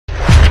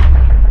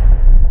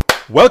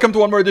Welcome to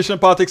one more edition of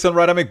Politics and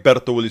Right. I'm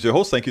Egberto Willies, your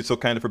host. Thank you so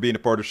kindly for being a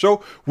part of the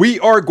show. We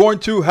are going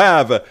to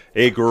have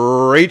a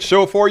great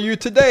show for you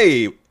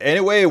today.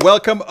 Anyway,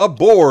 welcome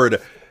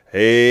aboard.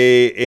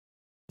 Hey.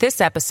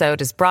 This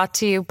episode is brought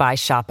to you by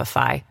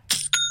Shopify.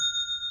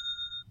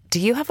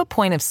 Do you have a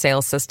point of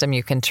sale system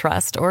you can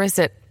trust, or is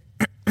it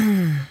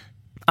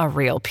a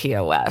real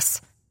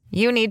POS?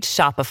 You need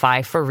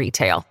Shopify for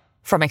retail.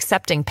 From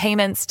accepting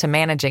payments to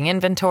managing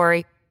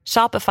inventory,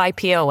 Shopify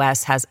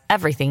POS has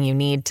everything you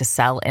need to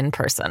sell in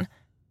person.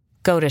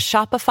 Go to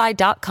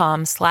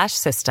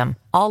shopify.com/system,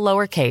 all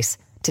lowercase,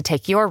 to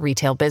take your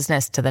retail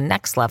business to the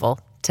next level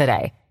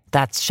today.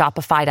 That's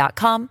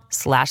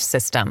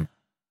shopify.com/system.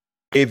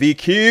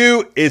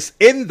 AVQ is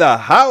in the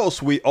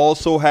house. We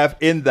also have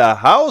in the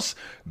house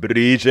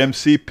Bridge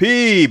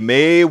MCP,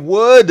 May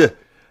Wood,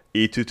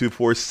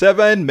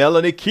 E2247,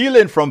 Melanie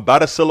Keelan from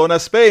Barcelona,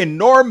 Spain,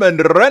 Norman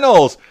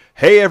Reynolds.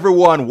 Hey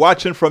everyone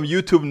watching from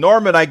YouTube.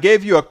 Norman, I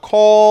gave you a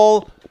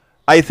call,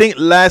 I think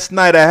last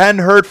night. I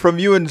hadn't heard from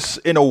you in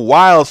a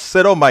while.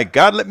 Said, oh my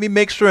God, let me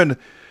make sure. And,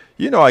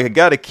 I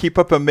got to keep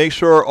up and make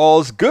sure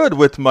all's good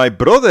with my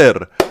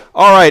brother.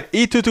 All right,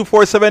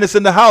 E2247 is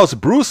in the house.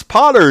 Bruce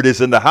Pollard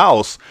is in the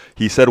house.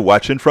 He said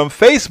watching from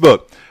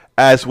Facebook,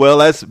 as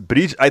well as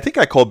Bridge. I think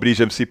I called Bridge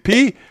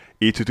MCP.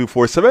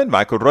 E2247,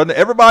 Michael Rudden.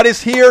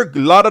 Everybody's here. A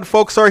lot of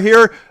folks are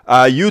here.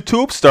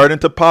 YouTube starting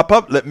to pop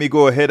up. Let me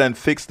go ahead and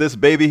fix this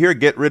baby here.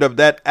 Get rid of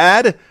that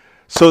ad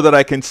so that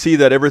I can see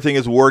that everything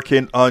is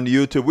working on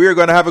YouTube. We are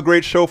going to have a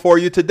great show for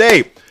you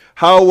today.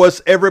 How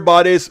was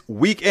everybody's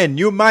weekend?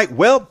 New mic.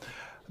 Well,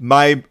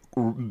 the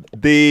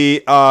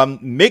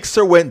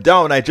mixer went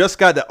down. I just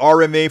got the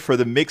RMA for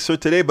the mixer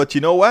today, but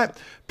you know what?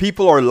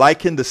 People are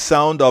liking the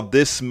sound of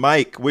this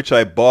mic, which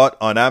I bought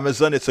on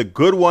Amazon. It's a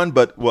good one,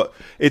 but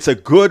it's a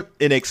good,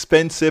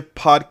 inexpensive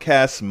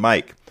podcast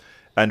mic.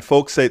 And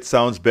folks say it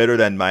sounds better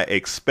than my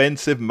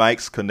expensive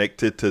mics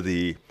connected to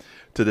the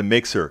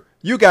mixer.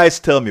 You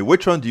guys tell me,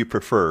 which one do you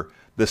prefer?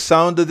 The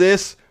sound of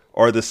this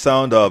or the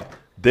sound of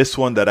this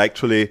one that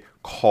actually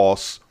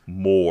costs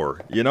more?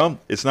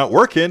 It's not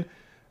working.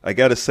 I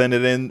got to send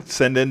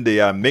in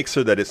the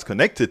mixer that it's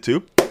connected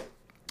to.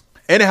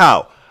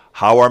 Anyhow,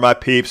 how are my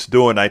peeps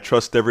doing? I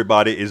trust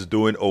everybody is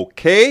doing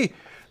okay.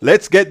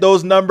 Let's get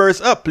those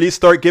numbers up. Please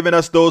start giving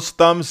us those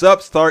thumbs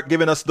up. Start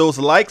giving us those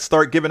likes.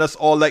 Start giving us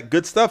all that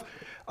good stuff.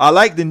 I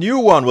like the new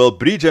one. Well,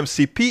 Bridge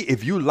MCP,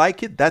 if you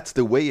like it, that's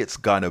the way it's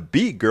going to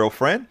be,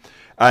 girlfriend.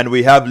 And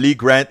we have Lee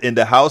Grant in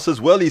the house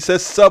as well. He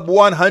says sub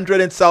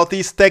 100 in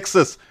Southeast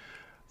Texas.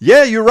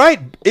 Yeah, you're right.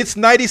 It's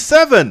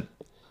 97.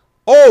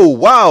 Oh,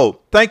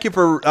 wow. Thank you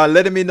for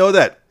letting me know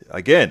that.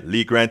 Again,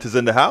 Lee Grant is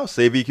in the house.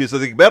 AVQ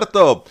says,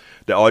 Egberto,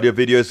 the audio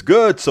video is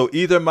good, so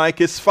either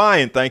mic is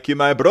fine. Thank you,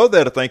 my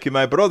brother. Thank you,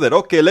 my brother.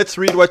 Okay, let's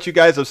read what you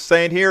guys are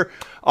saying here.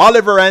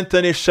 Oliver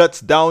Anthony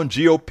shuts down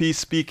GOP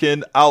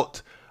speaking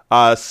out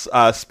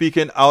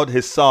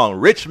his song.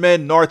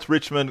 Richmond, North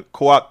Richmond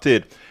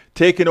co-opted,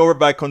 taken over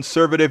by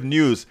conservative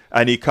news.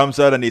 And he comes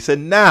out and he said,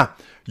 nah,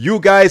 you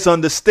guys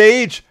on the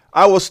stage,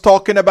 I was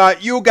talking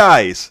about you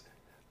guys.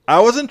 I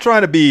wasn't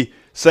trying to be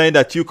saying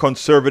that you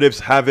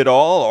conservatives have it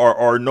all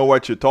or know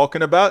what you're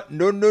talking about.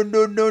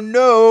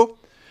 No.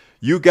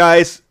 You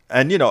guys,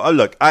 and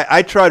look,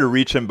 I try to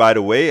reach him, by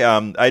the way.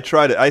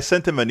 I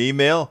sent him an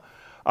email.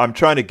 I'm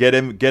trying to get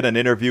an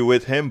interview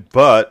with him,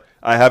 but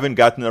I haven't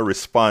gotten a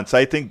response.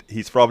 I think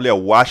he's probably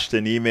washed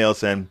in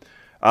emails, and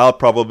I'll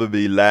probably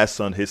be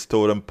last on his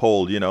totem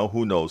pole.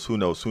 Who knows?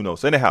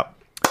 Anyhow,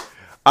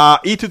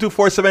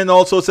 E2247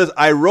 also says,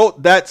 I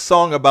wrote that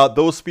song about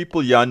those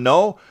people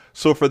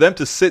so for them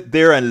to sit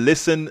there and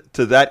listen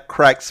to that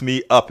cracks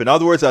me up. In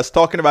other words, I was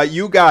talking about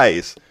you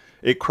guys.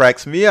 It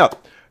cracks me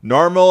up.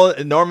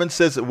 Norman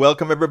says,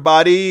 welcome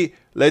everybody.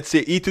 Let's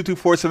see,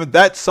 E2247.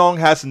 That song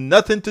has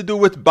nothing to do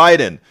with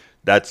Biden.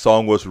 That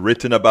song was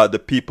written about the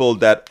people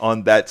that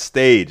on that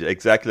stage.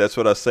 Exactly, that's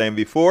what I was saying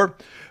before.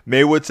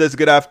 Maywood says,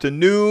 good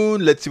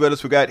afternoon. Let's see what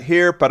else we got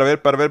here. Para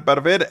ver.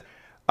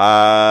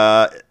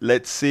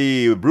 Let's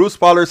see. Bruce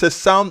Pollard says,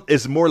 sound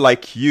is more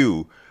like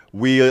you.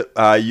 We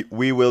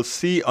will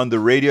see on the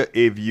radio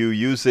if you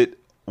use it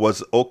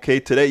was okay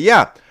today.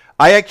 Yeah,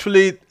 I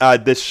actually,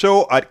 the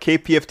show at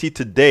KPFT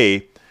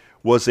today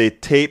was a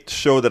taped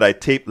show that I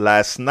taped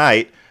last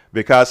night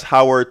because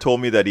Howard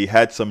told me that he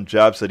had some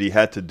jobs that he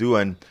had to do.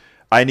 And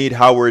I need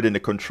Howard in the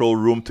control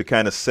room to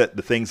kind of set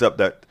the things up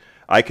that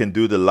I can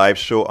do the live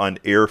show on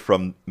air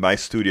from my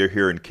studio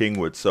here in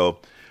Kingwood. So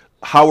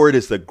Howard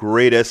is the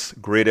greatest.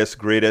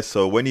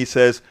 So when he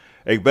says,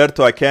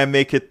 Egberto, I can't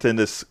make it in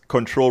this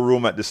control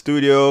room at the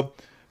studio,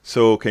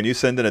 so can you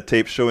send in a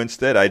tape show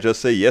instead? I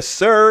just say, yes,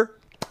 sir.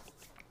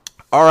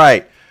 All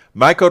right.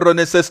 Michael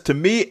Rones says, to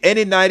me,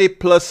 any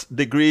 90-plus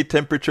degree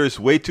temperature is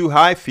way too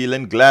high.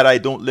 Feeling glad I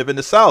don't live in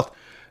the South.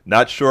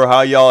 Not sure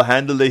how y'all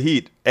handle the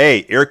heat.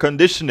 Hey, air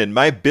conditioning.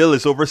 My bill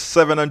is over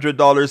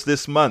 $700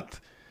 this month.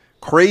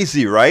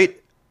 Crazy,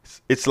 right?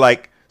 It's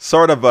like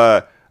sort of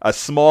a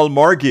small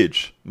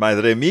mortgage.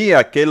 Madre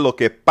mía, ¿qué lo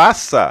que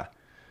pasa?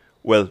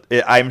 Well,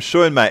 I'm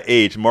showing my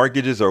age.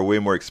 Mortgages are way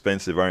more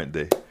expensive, aren't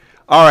they?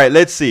 All right,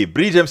 let's see.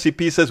 Bridge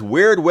MCP says,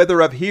 weird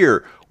weather up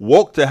here.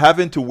 Woke to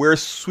having to wear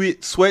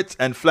sweats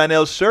and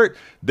flannel shirt.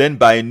 Then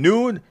by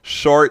noon,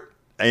 short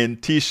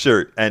and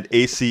t-shirt and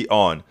AC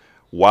on.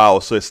 Wow,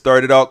 so it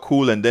started out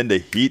cool and then the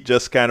heat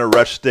just kind of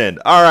rushed in.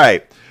 All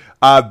right.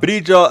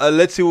 Bridge,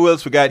 let's see who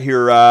else we got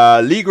here.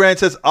 Lee Grant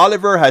says,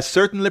 Oliver has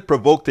certainly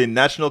provoked a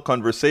national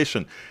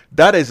conversation.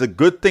 That is a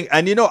good thing.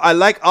 And, I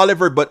like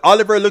Oliver, but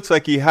Oliver looks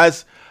like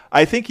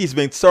I think he's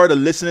been sort of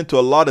listening to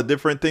a lot of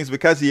different things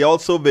because he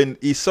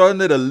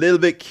sounded a little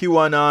bit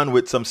QAnon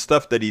with some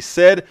stuff that he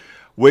said,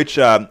 which,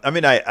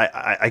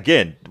 I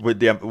again, with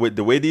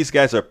the way these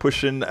guys are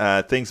pushing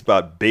things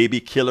about baby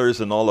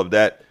killers and all of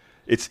that,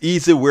 it's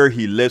easy where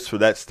he lives for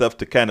that stuff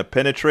to kind of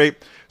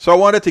penetrate. So I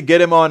wanted to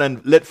get him on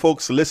and let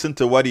folks listen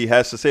to what he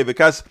has to say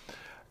because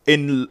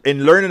in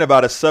learning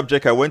about a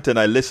subject, I went and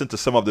I listened to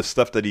some of the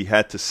stuff that he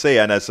had to say.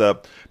 And as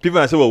people,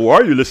 I said, well, why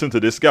are you listening to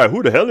this guy?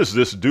 Who the hell is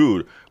this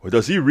dude? Well,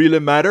 does he really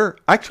matter?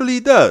 Actually, he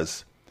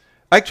does.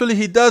 Actually,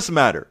 he does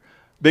matter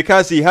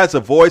because he has a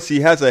voice. He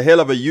has a hell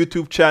of a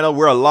YouTube channel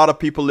where a lot of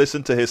people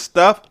listen to his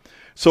stuff.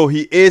 So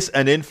he is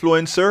an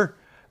influencer.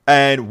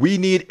 And we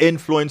need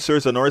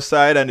influencers on our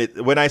side. And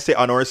when I say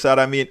on our side,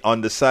 I mean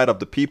on the side of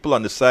the people,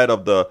 on the side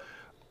of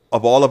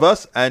all of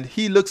us. And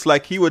he looks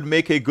like he would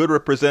make a good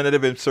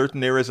representative in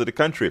certain areas of the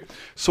country.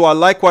 So I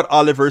like what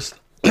Oliver's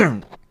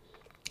trying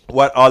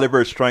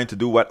to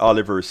do, what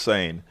Oliver is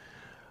saying.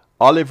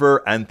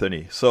 Oliver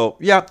Anthony. So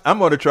yeah, I'm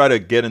going to try to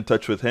get in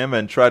touch with him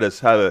and try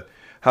to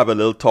have a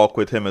little talk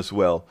with him as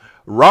well.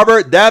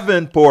 Robert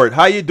Davenport,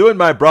 how you doing,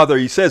 my brother?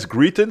 He says,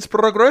 greetings,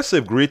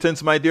 progressive.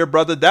 Greetings, my dear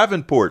brother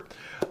Davenport.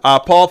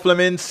 Paul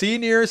Fleming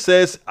Sr.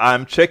 says,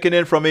 I'm checking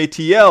in from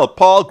ATL.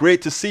 Paul,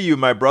 great to see you,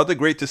 my brother.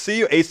 Great to see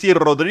you. AC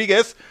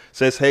Rodriguez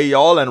says, hey,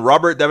 y'all. And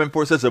Robert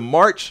Davenport says,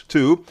 March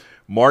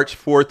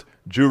 4th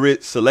jury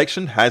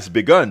selection has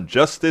begun.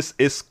 Justice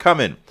is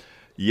coming.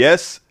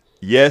 Yes,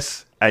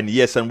 yes, and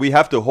yes. And we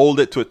have to hold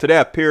it to it. Today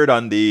I appeared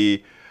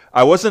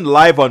I wasn't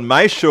live on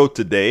my show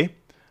today,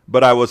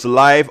 but I was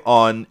live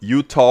on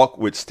You Talk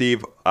with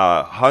Steve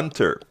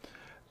Hunter.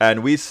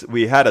 And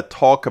we had a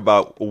talk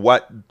about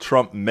what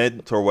Trump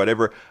meant or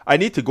whatever. I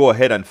need to go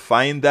ahead and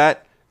find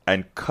that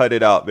and cut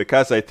it out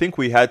because I think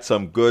we had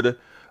some good,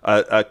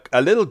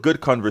 a little good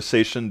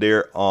conversation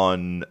there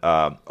on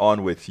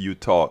with You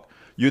Talk.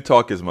 You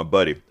Talk is my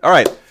buddy. All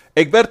right.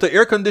 Egberto,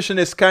 air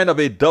conditioning is kind of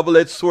a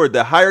double-edged sword.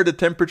 The higher the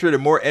temperature, the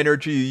more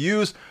energy you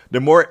use,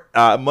 the more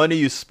money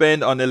you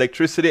spend on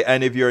electricity.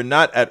 And if you're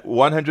not at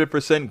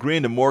 100%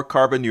 green, the more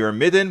carbon you're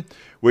emitting,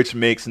 which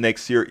makes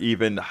next year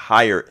even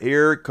higher.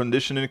 Air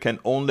conditioning can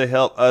only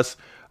help us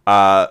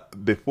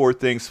before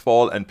things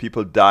fall and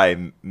people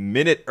die.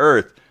 Minute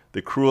Earth,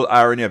 the cruel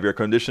irony of air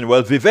conditioning.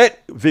 Well, Vivette,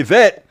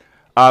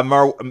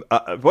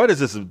 what is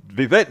this?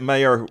 Vivette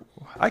Mayer,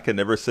 I can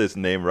never say his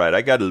name right.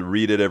 I got to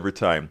read it every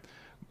time.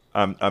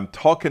 I'm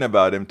talking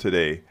about him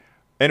today.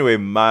 Anyway,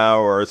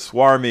 or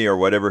Swami or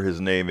whatever his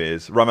name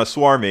is,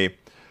 Ramaswamy,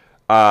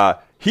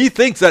 he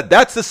thinks that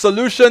that's the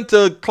solution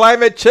to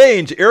climate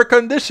change, air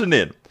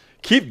conditioning.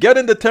 Keep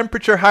getting the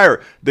temperature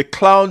higher. The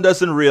clown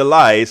doesn't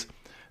realize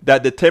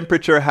that the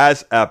temperature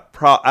has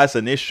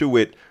an issue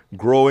with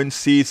growing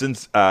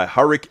seasons,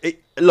 hurricane.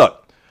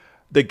 Look,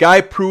 the guy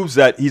proves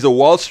that he's a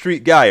Wall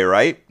Street guy,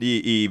 right?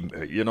 He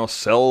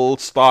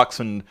sells stocks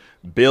and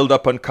build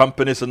up on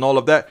companies and all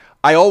of that.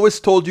 I always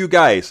told you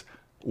guys,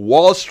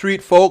 Wall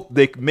Street folk,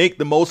 they make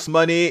the most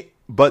money,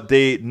 but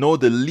they know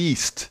the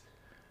least.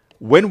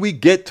 When we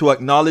get to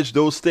acknowledge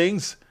those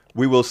things,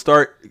 we will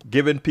start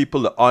giving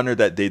people the honor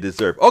that they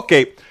deserve.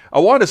 Okay, I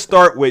want to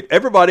start with,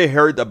 everybody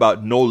heard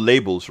about No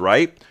Labels,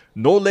 right?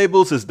 No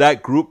Labels is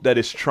that group that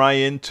is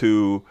trying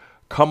to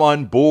come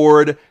on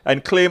board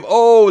and claim,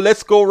 oh,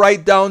 let's go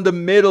right down the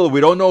middle.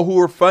 We don't know who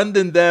are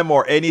funding them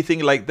or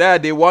anything like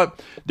that.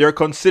 They're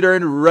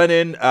considering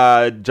running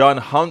John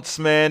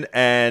Huntsman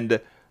and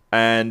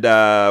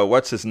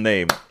what's his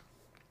name?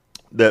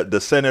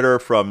 The senator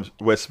from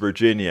West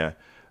Virginia.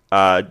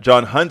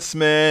 John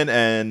Huntsman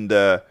and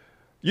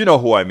you know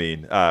who I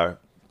mean.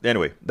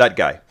 Anyway, that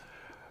guy.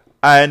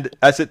 And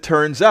as it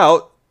turns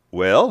out,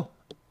 well,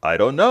 I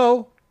don't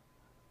know.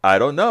 I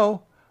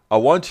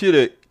want you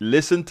to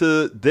listen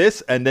to this,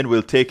 and then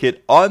we'll take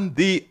it on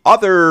the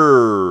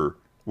other.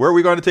 Where are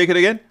we going to take it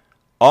again?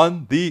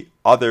 On the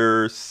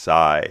other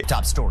side.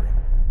 Top story.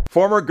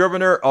 Former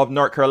governor of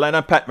North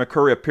Carolina, Pat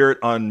McCurry, appeared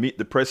on Meet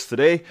the Press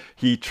today.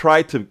 He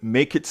tried to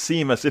make it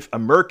seem as if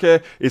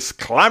America is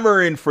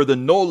clamoring for the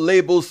No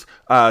Labels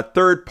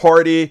third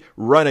party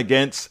run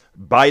against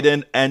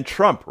Biden and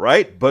Trump,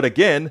 right? But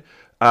again,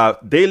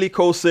 Daily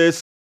Kos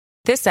says,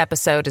 This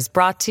episode is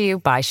brought to you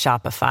by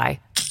Shopify.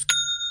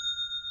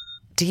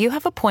 Do you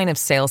have a point of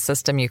sale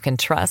system you can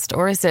trust,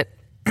 or is it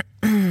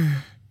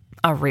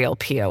a real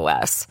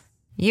POS?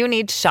 You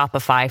need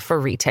Shopify for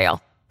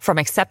retail. From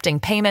accepting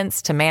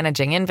payments to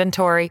managing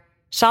inventory,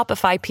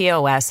 Shopify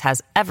POS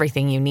has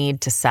everything you need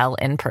to sell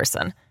in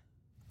person.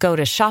 Go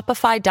to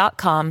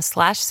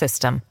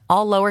shopify.com/system,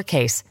 all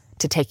lowercase,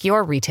 to take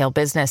your retail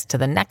business to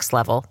the next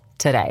level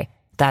today.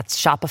 That's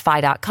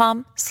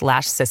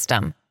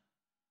shopify.com/system.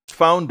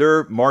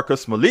 Founder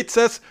Markos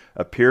Moulitsas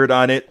appeared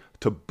on it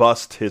to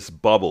bust his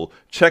bubble.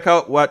 Check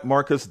out what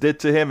Marcus did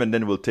to him, and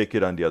then we'll take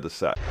it on the other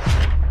side.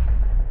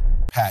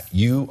 Pat,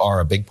 you are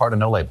a big part of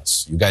No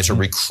Labels. You guys are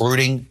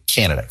recruiting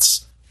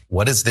candidates.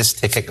 What is this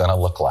ticket going to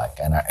look like?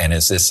 And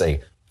is this a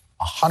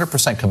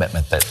 100%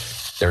 commitment that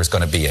there's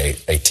going to be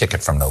a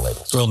ticket from No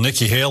Labels? Well,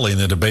 Nikki Haley in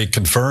the debate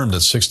confirmed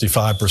that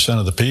 65%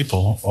 of the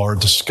people are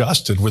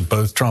disgusted with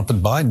both Trump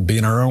and Biden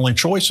being our only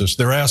choices.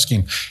 They're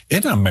asking,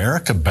 isn't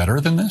America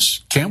better than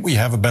this? Can't we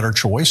have a better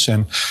choice?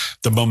 And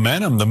the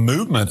momentum, the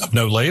movement of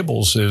No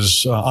Labels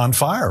is on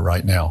fire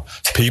right now.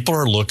 People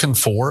are looking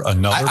for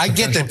another. I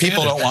get that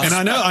people candidate. don't want.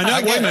 And I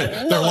know. Wait a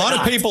minute. There are a lot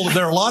of people.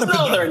 There are a lot of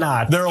people. No, they're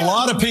not. There are a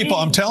lot of people.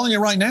 I'm telling you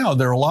right now.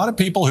 There are a lot of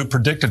people who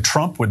predicted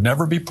Trump would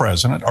never be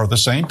president. Are the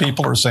same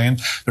people who are saying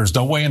there's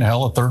no way in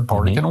hell a third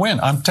party can win.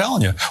 I'm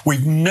telling you,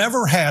 we've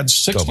never had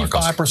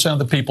 65% of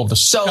the people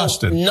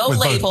disgusted No with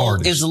both Label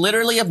parties. is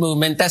literally a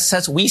movement that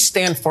says we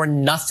stand for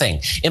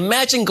nothing.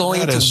 Imagine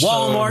going to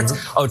Walmart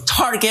or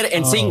Target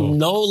and seeing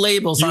No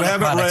Labels on the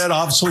products. You haven't read,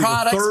 obviously,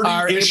 products the 30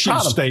 are issue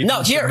statements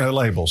No, here, of No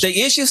Labels.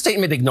 The issue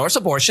statement ignores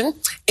abortion,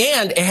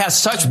 and it has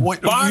such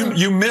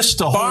you missed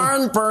the whole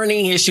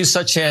barn-burning issues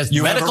such as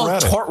medical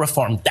tort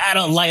reform.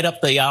 That'll light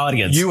up the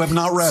audience. You have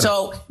not read it.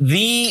 So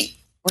the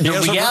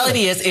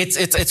reality is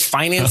it's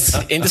finance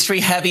industry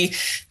heavy.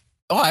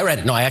 Oh, I read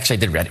it. No, I actually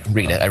did read it.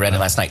 I read it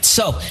last night.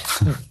 So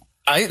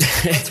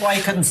that's why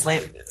you couldn't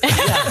sleep.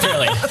 Yeah,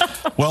 clearly.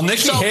 Well,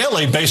 Nikki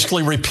Haley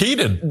basically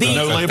repeated the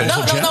No Labels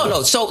agenda.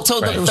 No. So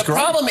the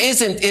problem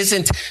isn't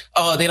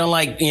they don't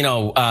like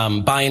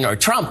Biden or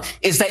Trump.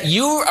 Is that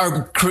you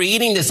are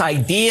creating this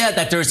idea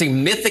that there's a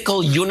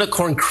mythical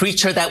unicorn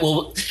creature that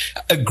will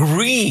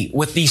agree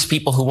with these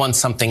people who want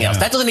something else.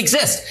 That doesn't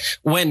exist.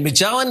 When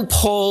Magellan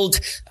pulled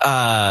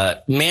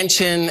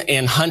Manchin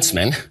and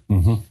Huntsman.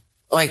 Mm-hmm.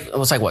 It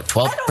was 12%,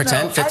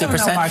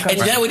 15%?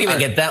 And then wouldn't even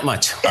get that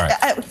much. All right.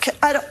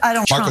 I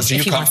don't. Marcos, are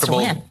you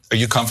comfortable? Are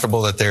you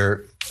comfortable that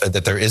there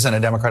isn't a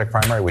Democratic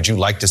primary? Would you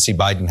like to see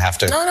Biden have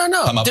to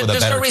come up with a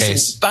better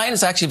case? Biden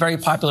is actually very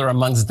popular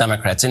amongst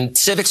Democrats. In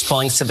civics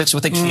polling, civics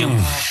with a Q,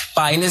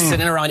 Biden is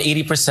sitting around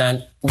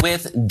 80%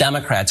 with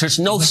Democrats. There's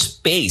no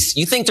space.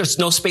 You think there's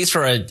no space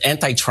for an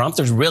anti-Trump?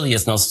 There really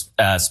is no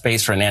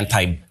space for an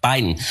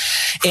anti-Biden.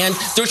 And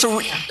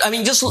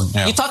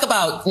you talk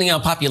about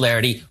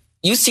popularity.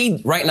 You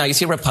see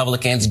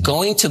Republicans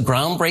going to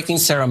groundbreaking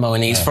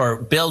ceremonies for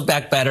Build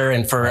Back Better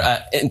and for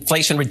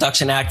Inflation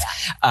Reduction Act,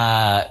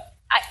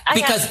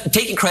 because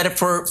taking credit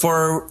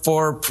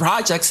for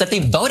projects that they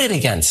voted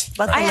against.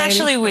 But I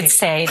actually would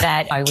say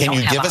that Can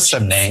you give us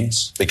some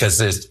names?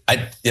 Because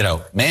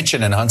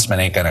Manchin and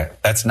Huntsman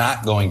that's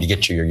not going to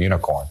get you your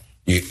unicorn.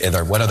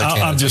 What other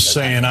candidates? I'm just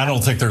saying, I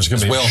don't think there's going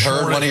to be Will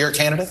Hurd one of your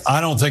candidates?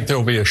 I don't think there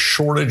will be a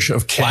shortage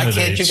of candidates.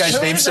 Why can't you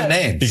guys name some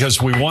names? Because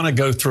we want to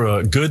go through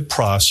a good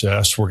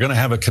process. We're going to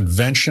have a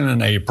convention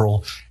in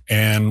April,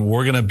 and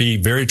we're going to be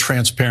very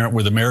transparent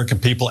with American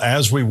people,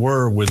 as we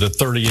were with the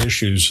 30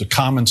 issues, the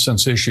common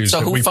sense issues.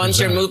 So who funds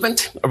your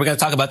movement? Are we going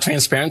to talk about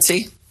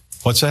transparency?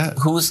 What's that?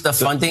 Who's the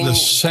funding? The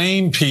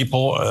same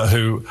people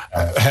who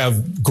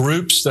have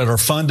groups that are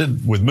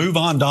funded with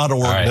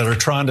MoveOn.org that are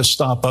trying to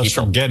stop us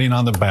from getting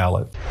on the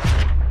ballot.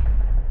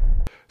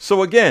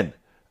 So again,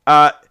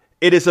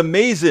 it is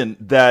amazing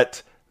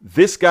that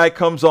this guy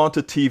comes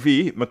onto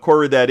TV,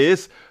 McCrory that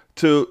is,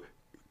 to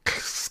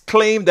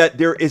claim that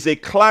there is a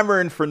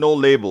clamoring for No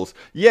Labels.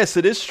 Yes,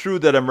 it is true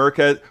that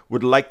America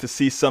would like to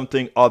see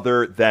something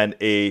other than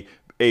a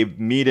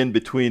meeting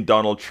between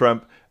Donald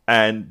Trump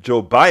and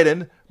Joe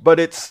Biden, but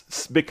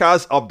it's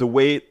because of the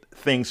way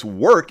things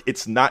work,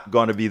 it's not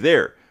going to be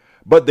there.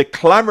 But the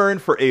clamoring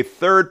for a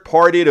third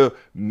party to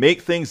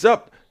make things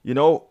up, you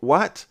know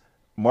what?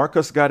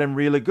 Marcus got him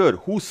really good.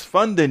 Who's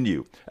funding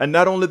you? And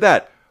not only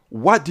that,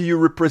 what do you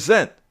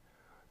represent?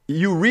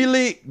 You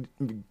really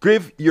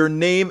give your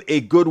name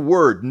a good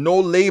word. No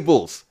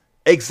labels.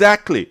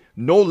 Exactly.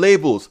 No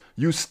labels.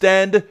 You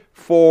stand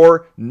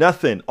for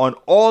nothing on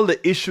all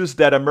the issues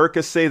that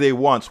America say they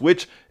want,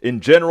 which in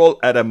general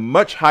at a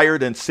much higher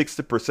than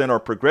 60% are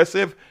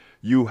progressive.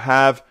 You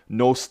have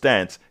no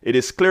stance. It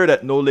is clear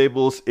that No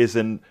Labels is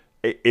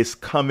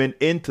coming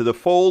into the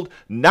fold,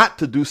 not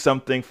to do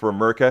something for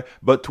America,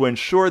 but to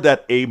ensure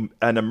that an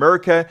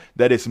America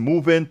that is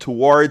moving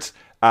towards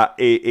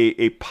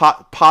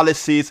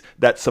policies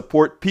that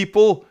support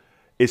people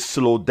is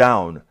slowed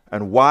down.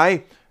 And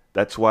why?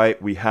 That's why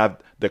we have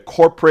the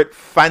corporate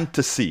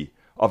fantasy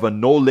of a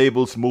No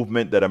Labels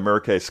movement that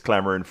America is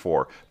clamoring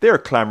for. They're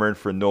clamoring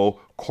for no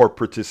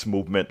corporatist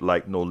movement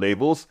like No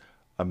Labels.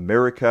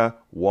 America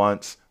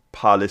wants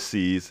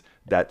policies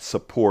that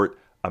support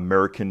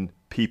American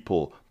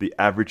people, the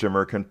average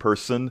American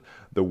person,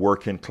 the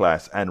working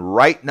class. And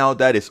right now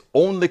that is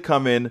only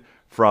coming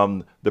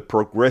from the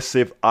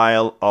progressive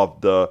aisle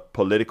of the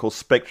political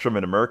spectrum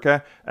in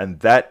America, and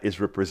that is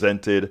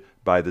represented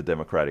by the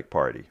Democratic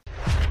Party.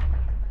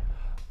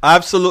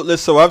 Absolutely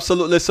so,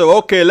 absolutely so.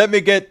 Okay, let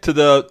me get to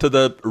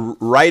the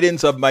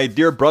writings of my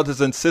dear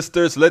brothers and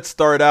sisters. Let's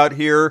start out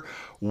here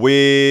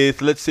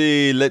with let's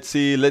see.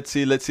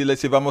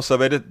 Vamos a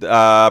ver.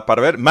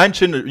 Para ver.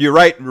 Manchin, you're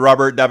right,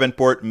 Robert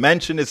Davenport.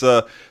 Manchin is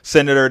a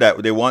senator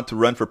that they want to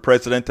run for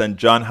president, and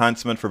John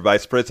Huntsman for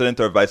vice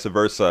president, or vice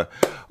versa.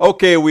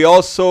 Okay, we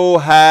also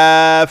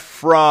have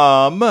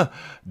from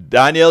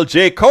Daniel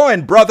J.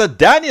 Cohen, brother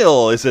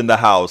Daniel, is in the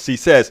house. He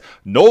says,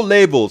 no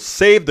labels,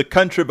 save the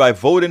country by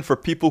voting for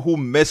people who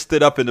messed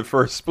it up in the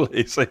first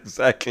place.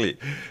 Exactly.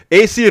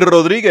 AC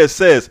Rodriguez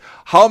says,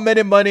 how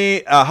many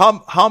money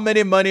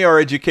or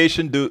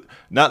education do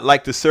not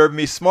like to serve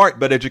me smart,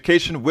 but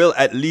education will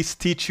at least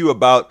teach you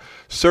about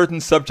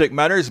certain subject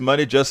matters.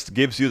 Money just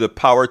gives you the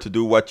power to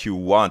do what you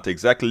want.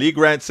 Exactly. Lee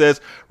Grant says,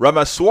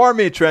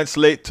 Ramaswamy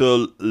translate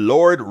to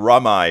Lord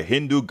Ramai,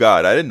 Hindu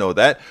god. I didn't know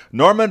that.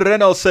 Norman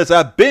Reynolds says,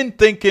 I've been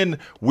thinking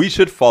we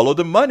should follow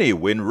the money.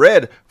 Win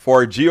red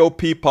for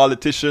GOP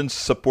politicians'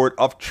 support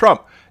of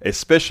Trump,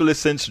 especially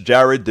since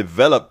Jared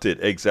developed it.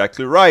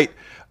 Exactly right.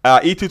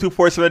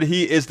 E2247,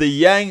 he is the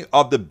yang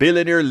of the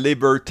billionaire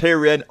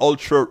libertarian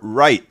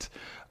ultra-right.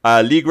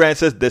 Lee Grant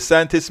says,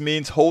 DeSantis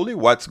means holy.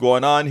 What's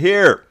going on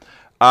here?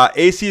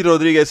 AC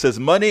Rodriguez says,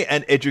 money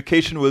and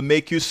education will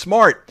make you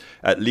smart.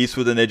 At least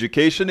with an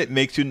education, it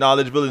makes you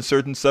knowledgeable in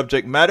certain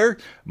subject matter.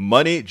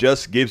 Money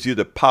just gives you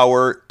the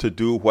power to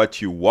do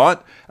what you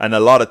want, and a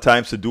lot of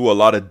times to do a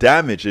lot of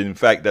damage. In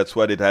fact, that's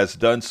what it has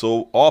done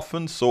so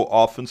often.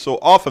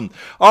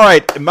 All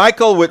right,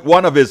 Michael with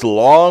one of his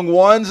long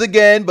ones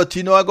again, but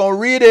I'm going to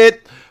read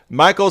it.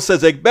 Michael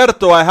says,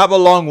 Egberto, I have a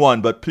long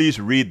one, but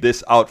please read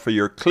this out for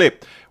your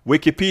clip.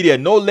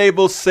 Wikipedia, no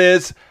label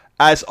says,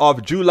 as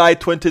of July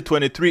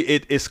 2023,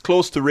 it is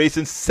close to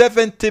raising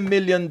 $70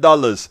 million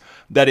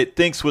that it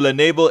thinks will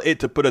enable it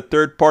to put a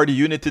third-party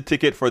unity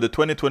ticket for the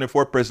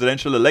 2024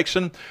 presidential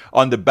election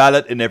on the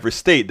ballot in every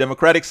state.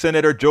 Democratic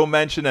Senator Joe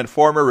Manchin and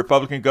former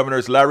Republican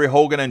Governors Larry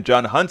Hogan and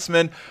John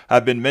Huntsman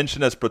have been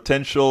mentioned as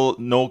potential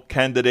no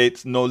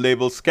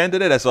labels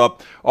candidate. As of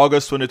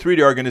August 23,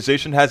 the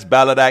organization has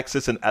ballot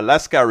access in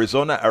Alaska,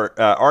 Arizona,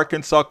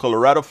 Arkansas,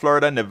 Colorado,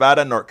 Florida,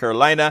 Nevada, North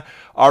Carolina,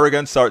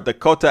 Oregon, South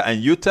Dakota,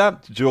 and Utah.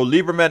 Joe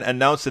Lieberman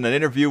announced in an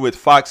interview with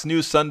Fox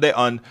News Sunday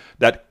on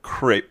that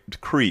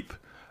creep.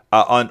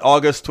 On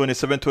August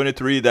 27,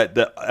 2023, that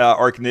the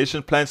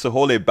organization plans to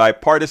hold a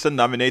bipartisan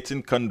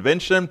nominating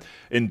convention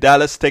in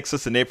Dallas,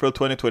 Texas in April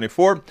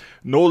 2024.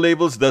 No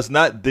Labels does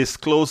not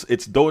disclose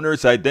its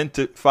donors,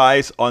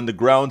 identifies on the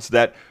grounds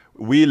that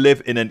we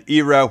live in an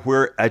era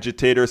where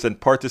agitators and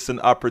partisan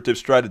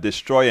operatives try to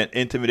destroy and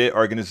intimidate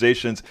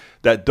organizations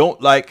that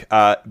don't like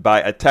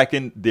by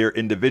attacking their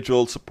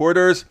individual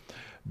supporters.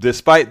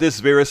 Despite this,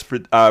 various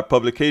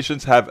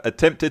publications have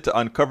attempted to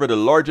uncover the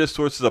largest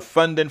sources of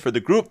funding for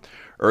the group.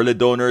 Early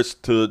donors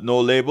to No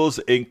Labels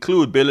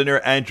include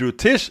billionaire Andrew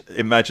Tisch.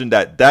 Imagine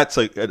that. That's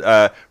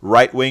a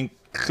right-wing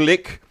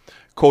clique.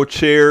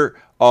 Co-chair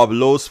of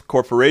Lowe's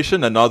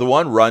Corporation. Another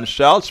one, Ron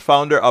Schalz,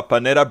 founder of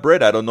Panera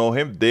Bread. I don't know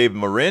him. Dave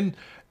Marin,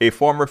 a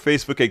former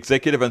Facebook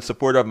executive and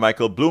supporter of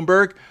Michael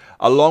Bloomberg.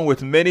 Along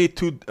with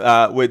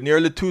with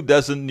nearly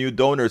 24 new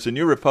donors, the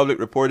New Republic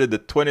reported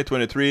that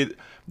 2023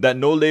 that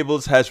No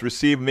Labels has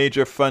received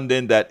major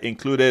funding that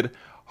included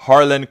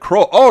Harlan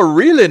Crow. Oh,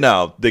 really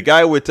now? The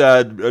guy with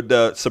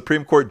the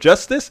Supreme Court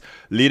justice,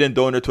 leading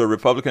donor to a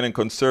Republican and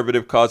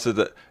conservative causes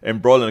that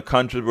embroiled in a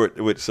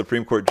controversy with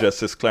Supreme Court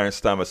Justice Clarence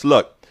Thomas.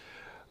 Look,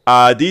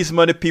 these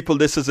money people,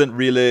 this isn't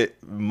really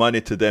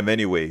money to them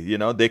anyway.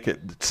 They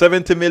could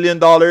 $70 million.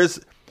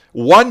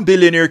 One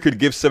billionaire could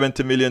give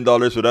 $70 million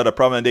without a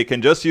problem, and they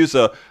can just use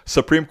a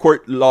Supreme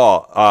Court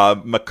law.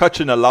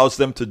 McCutcheon allows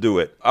them to do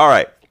it. All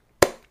right.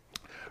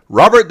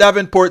 Robert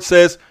Davenport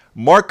says,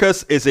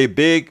 Marcus is a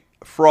big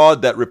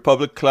fraud. That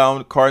Republic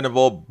clown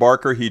carnival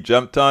barker he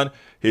jumped on,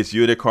 his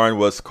unicorn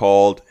was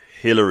called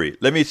Hillary.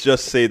 Let me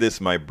just say this,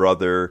 my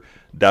brother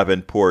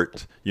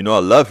Davenport. I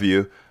love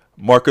you.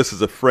 Marcus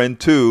is a friend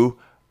too.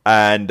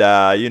 And,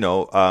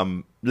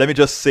 let me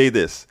just say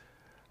this.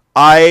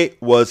 I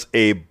was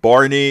a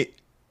Bernie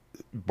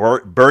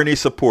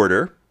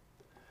supporter.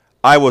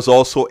 I was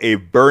also a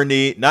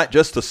Bernie, not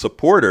just a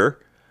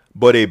supporter,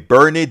 but a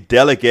Bernie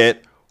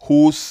delegate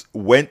who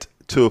went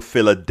to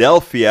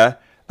Philadelphia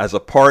as a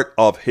part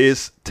of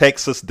his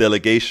Texas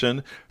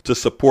delegation to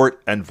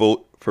support and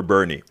vote for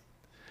Bernie.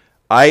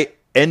 I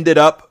ended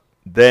up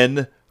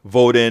then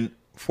voting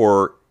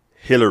for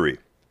Hillary.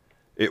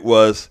 It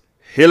was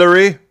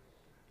Hillary,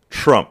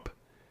 Trump.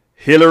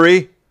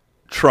 Hillary,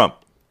 Trump.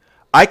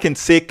 I can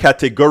say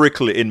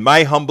categorically, in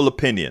my humble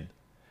opinion,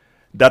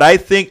 that I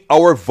think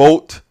our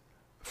vote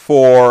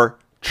for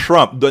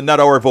Trump, not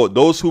our vote,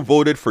 those who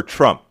voted for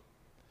Trump,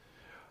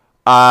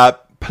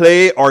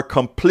 play or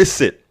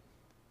complicit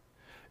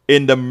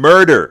in the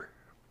murder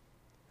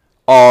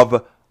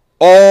of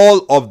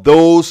all of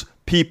those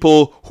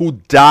people who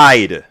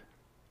died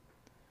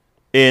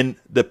in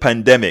the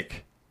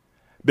pandemic.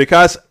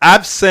 Because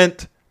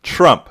absent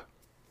Trump,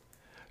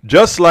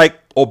 just like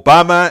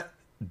Obama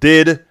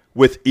did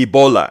with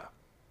Ebola,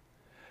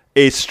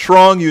 a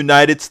strong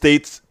United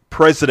States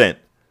president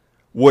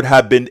would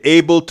have been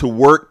able to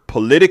work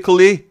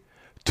politically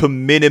to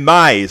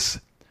minimize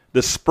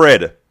the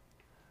spread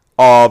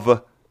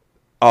of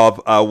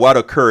what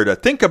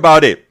occurred. Think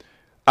about it.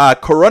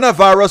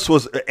 Coronavirus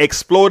was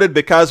exploded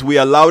because we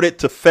allowed it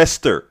to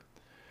fester.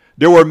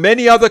 There were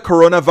many other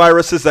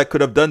coronaviruses that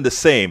could have done the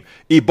same.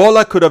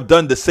 Ebola could have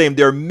done the same.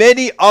 There are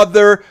many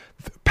other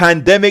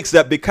pandemics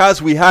that,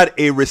 because we had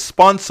a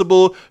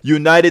responsible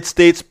United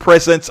States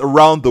presence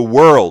around the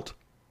world,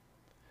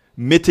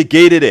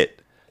 mitigated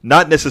it.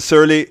 Not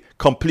necessarily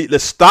completely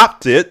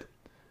stopped it,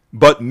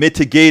 but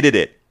mitigated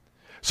it.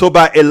 So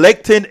by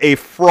electing a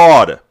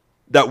fraud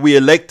that we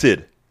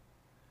elected,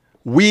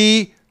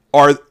 we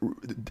are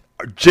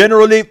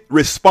generally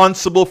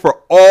responsible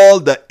for all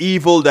the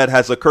evil that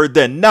has occurred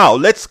then. Now,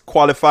 let's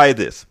qualify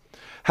this.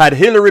 Had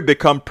Hillary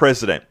become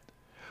president,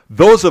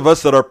 those of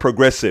us that are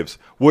progressives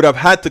would have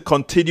had to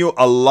continue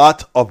a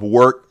lot of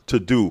work to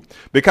do,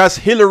 because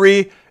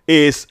Hillary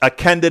is a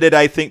candidate,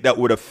 I think, that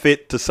would have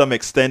fit to some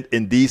extent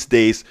in these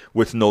days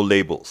with no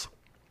labels.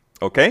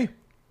 Okay?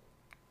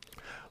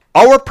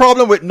 Our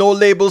problem with no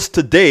labels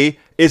today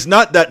is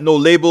not that no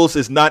labels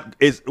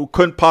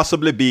couldn't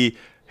possibly be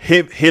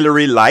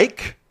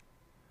Hillary-like.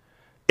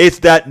 It's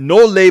that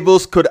no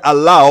labels could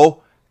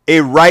allow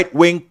a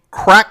right-wing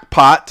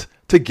crackpot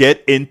to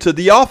get into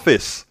the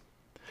office.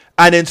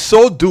 And in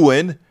so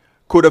doing,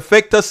 could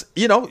affect us,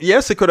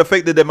 yes, it could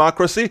affect the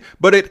democracy,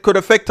 but it could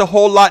affect a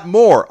whole lot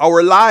more,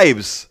 our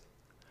lives.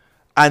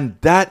 And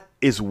that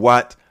is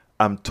what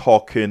I'm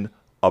talking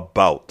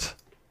about.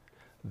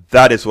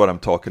 That is what I'm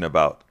talking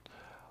about.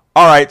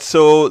 All right,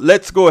 so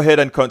let's go ahead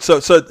and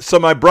so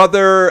my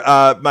brother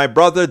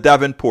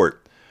Davenport.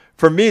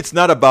 For me, it's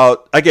not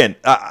about, again,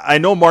 I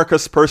know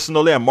Marcos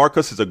personally, and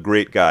Marcos is a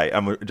great guy.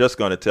 I'm just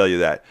going to tell you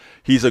that.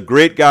 He's a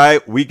great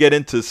guy. We get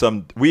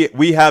into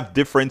we have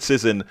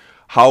differences in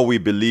how we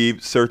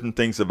believe certain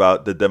things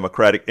about the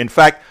Democratic. In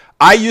fact,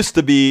 I used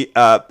to do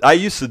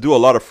a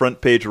lot of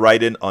front page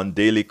writing on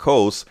Daily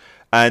Kos,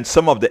 and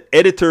some of the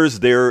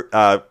editors there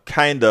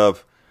kind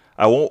of,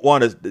 I won't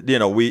want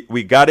to,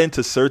 we got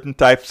into certain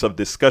types of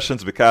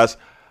discussions because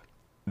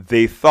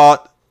they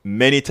thought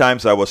many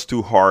times I was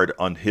too hard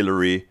on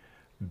Hillary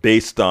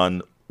based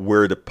on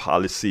where the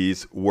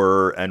policies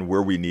were and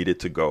where we needed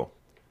to go.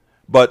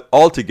 But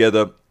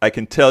altogether, I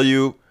can tell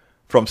you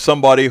from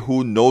somebody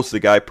who knows the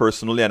guy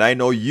personally, and I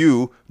know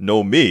you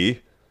know me,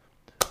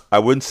 I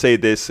wouldn't say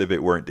this if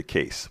it weren't the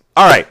case.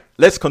 All right,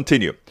 let's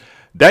continue.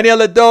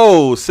 Daniel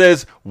Ado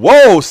says,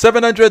 whoa,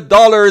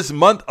 $700 a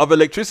month of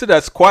electricity.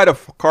 That's quite a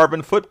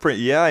carbon footprint.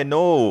 Yeah, I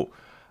know,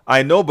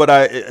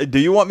 but do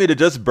you want me to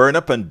just burn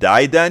up and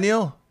die,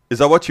 Daniel? Is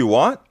that what you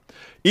want?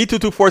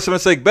 E2247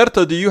 says,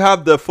 Berto, do you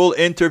have the full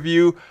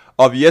interview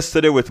of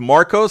yesterday with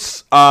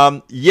Marcos?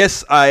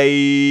 Yes,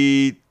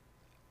 I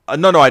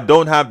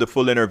don't have the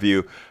full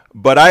interview,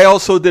 but I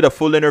also did a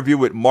full interview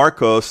with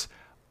Marcos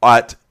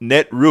at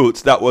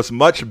Netroots. That was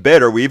much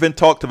better. We even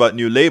talked about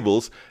new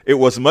labels. It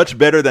was much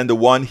better than the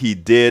one he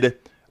did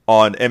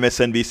on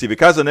MSNBC,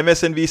 because on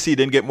MSNBC he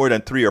didn't get more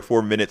than 3 or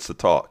 4 minutes to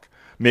talk,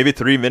 maybe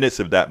 3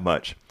 minutes if that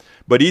much.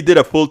 But he did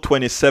a full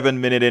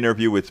 27-minute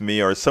interview with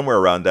me, or somewhere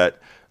around that,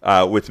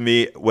 with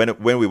me when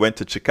we went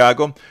to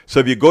Chicago. So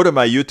if you go to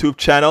my YouTube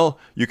channel,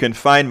 you can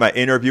find my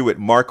interview with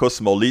Markos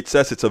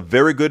Moulitsas. It's a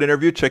very good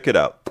interview. Check it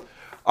out.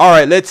 All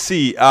right, let's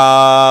see.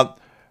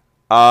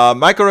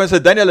 Michael Ron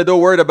said, Daniel,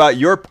 don't worry about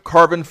your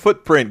carbon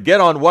footprint.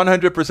 Get on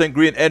 100%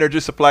 green energy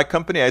supply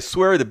company. I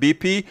swear the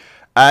BP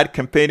ad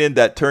campaigning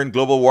that turned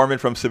global warming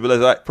from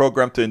civilized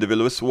program to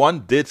individualist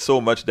one did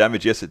so much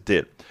damage. Yes, it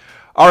did.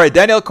 All right,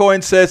 Daniel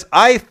Cohen says,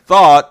 I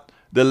thought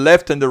the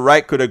left and the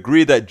right could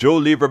agree that Joe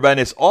Lieberman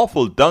is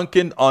awful.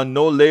 Duncan on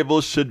no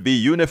labels should be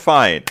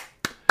unifying.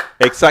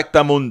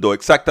 Exactamundo.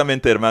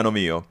 Exactamente, hermano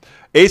mío.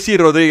 AC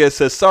Rodriguez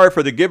says, sorry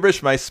for the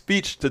gibberish. My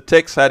speech to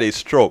text had a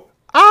stroke.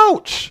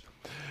 Ouch.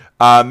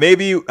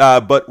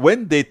 But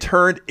when they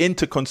turned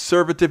into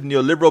conservative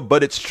neoliberal,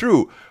 but it's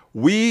true.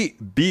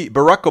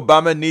 Barack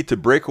Obama need to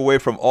break away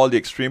from all the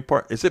extreme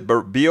part. Is it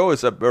BO?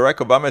 Is that Barack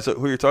Obama? Is that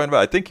who you're talking about?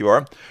 I think you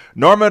are.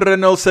 Norman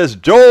Reynolds says,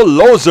 Joel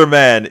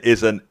Loserman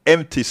is an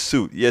empty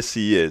suit. Yes,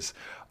 he is.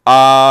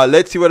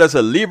 Let's see what else.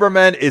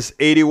 Lieberman is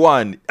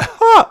 81.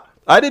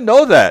 I didn't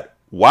know that.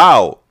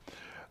 Wow.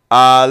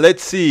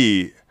 Let's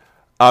see.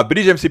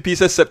 Bridge MCP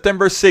says,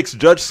 September 6th,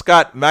 Judge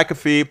Scott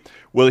McAfee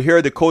will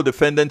hear the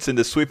co-defendants in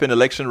the sweeping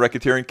election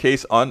racketeering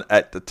case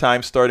at the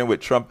time starting with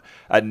Trump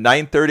at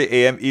 9:30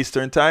 a.m.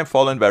 Eastern Time,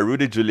 followed by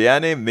Rudy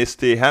Giuliani.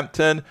 Misty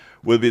Hampton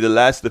will be the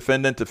last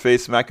defendant to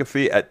face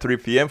McAfee at 3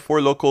 p.m.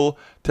 4 local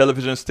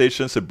television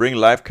stations to bring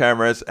live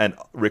cameras and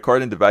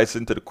recording devices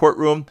into the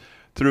courtroom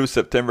through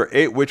September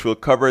 8th, which will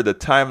cover the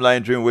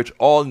timeline during which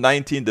all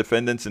 19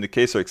 defendants in the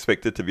case are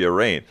expected to be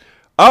arraigned.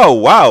 Oh,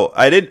 wow.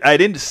 I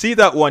didn't see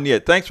that one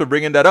yet. Thanks for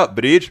bringing that up,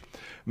 Bridge.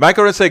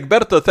 Michael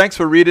Segberto, thanks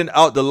for reading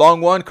out the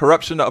long one.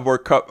 Corruption of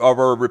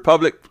our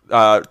republic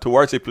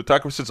towards a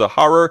plutocracy is a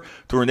horror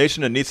to our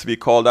nation and needs to be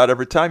called out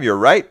every time. You're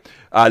right.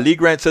 Lee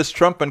Grant says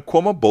Trump and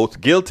Cuomo both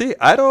guilty.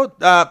 I don't.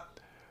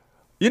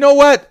 You know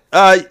what?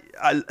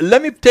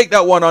 Let me take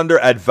that one under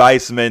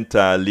advisement,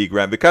 Lee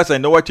Grant, because I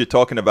know what you're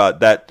talking about.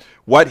 That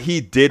what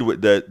he did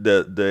with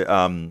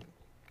the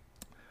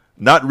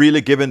not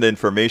really giving the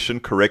information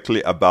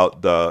correctly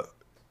about the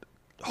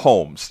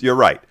homes. You're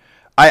right.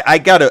 I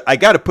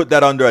gotta put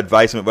that under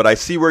advisement. But I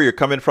see where you're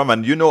coming from,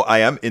 and you know I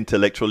am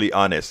intellectually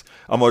honest.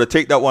 I'm gonna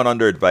take that one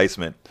under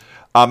advisement.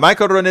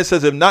 Michael Rene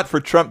says, if not for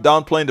Trump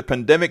downplaying the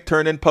pandemic,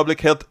 turning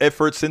public health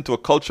efforts into a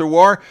culture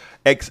war,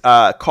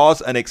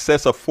 cause an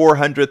excess of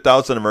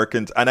 400,000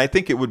 Americans. And I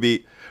think it would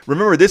be,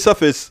 remember, this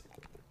stuff is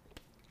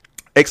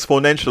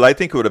exponential. I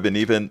think it would have been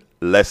even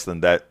less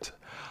than that.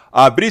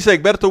 Brisa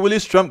Egberto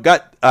Willis, Trump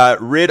got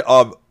rid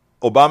of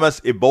Obama's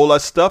Ebola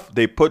stuff.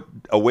 They put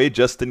away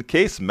just in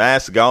case,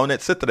 mask, gown,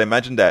 etc.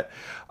 Imagine that.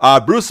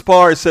 Bruce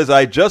Parr says,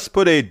 I just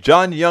put a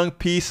John Young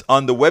piece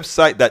on the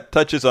website that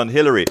touches on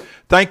Hillary.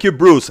 Thank you,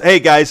 Bruce. Hey,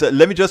 guys,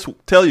 let me just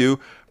tell you,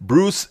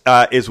 Bruce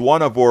is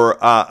one of our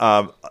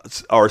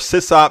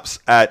sysops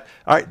at,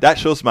 all right, that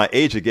shows my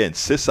age again,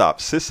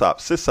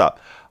 sysop.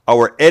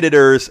 Our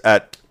editors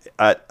at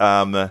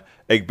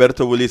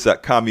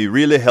EgbertoWillis.com. He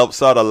really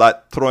helps out a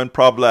lot, throwing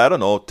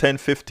probably, 10,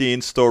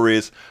 15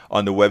 stories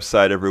on the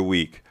website every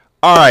week.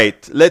 All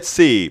right, let's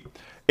see.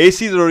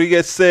 AC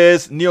Rodriguez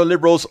says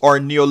neoliberals are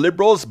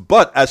neoliberals,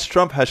 but as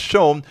Trump has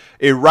shown,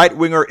 a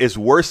right-winger is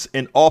worse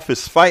in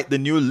office. Fight the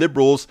new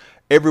liberals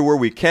everywhere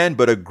we can,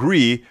 but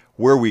agree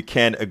where we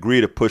can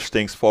agree to push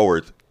things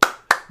forward.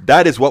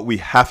 That is what we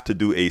have to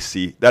do,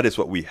 AC. That is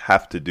what we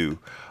have to do.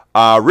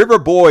 River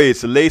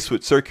Boys, laced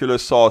with circular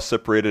saw,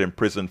 separated in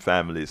prison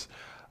families.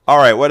 All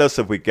right, what else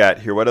have we got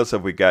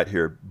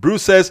here?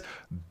 Bruce says,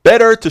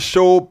 better to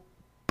show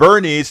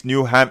Bernie's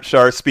New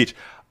Hampshire speech.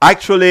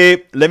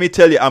 Actually, let me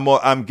tell you,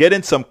 I'm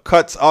getting some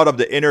cuts out of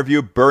the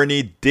interview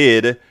Bernie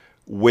did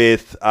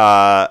with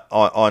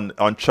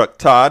on Chuck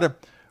Todd,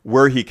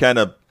 where he kind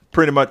of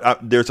pretty much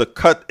there's a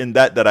cut in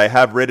that I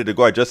have ready to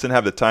go. I just didn't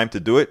have the time to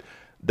do it.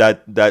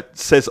 That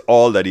says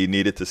all that he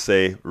needed to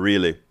say,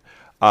 really.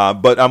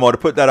 But I'm going to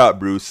put that out,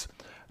 Bruce.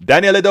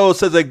 Daniel Edo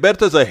says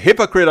Egberto's a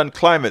hypocrite on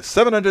climate.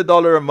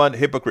 $700 a month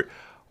hypocrite.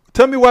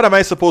 Tell me, what am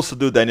I supposed to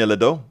do, Daniel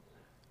Edo?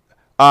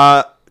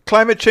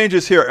 Climate change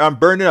is here. I'm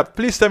burning up.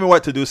 Please tell me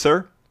what to do,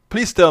 sir.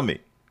 Please tell me.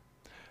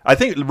 I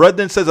think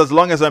Rudden says as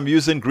long as I'm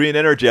using green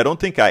energy. I don't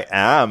think I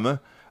am.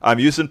 I'm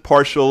using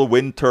partial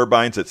wind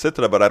turbines,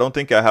 etc. But I don't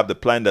think I have the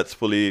plan that's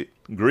fully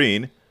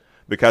green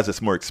because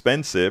it's more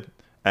expensive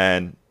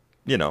and,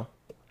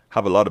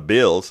 have a lot of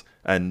bills.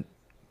 And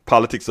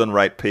politics done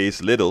right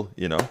pays little,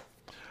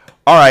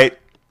 All right.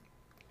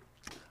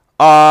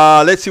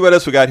 Let's see what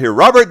else we got here.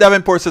 Robert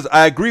Davenport says,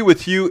 I agree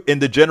with you in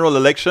the general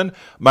election.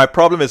 My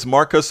problem is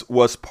Marcos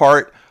was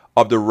part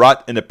of the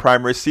rot in the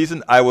primary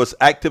season. I was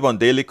active on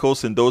Daily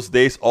Kos in those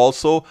days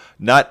also.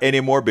 Not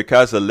anymore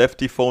because a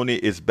lefty phony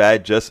is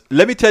bad. Just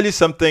let me tell you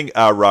something,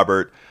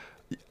 Robert.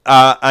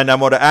 And I'm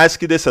going to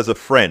ask you this as a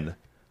friend.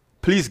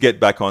 Please get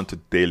back onto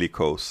Daily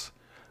Kos.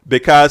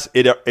 Because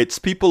it's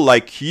people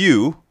like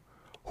you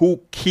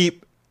who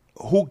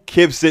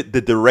gives it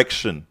the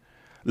direction.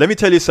 Let me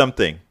tell you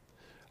something.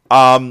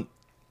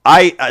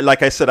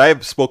 Like I said, I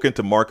have spoken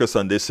to Marcus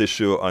on this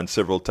issue on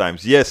several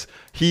times. Yes,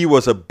 he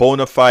was a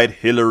bona fide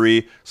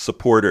Hillary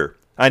supporter,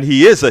 and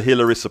he is a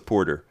Hillary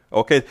supporter.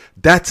 Okay,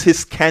 that's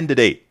his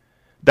candidate.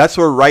 That's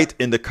what's right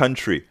in the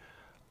country.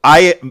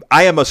 I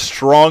am a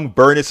strong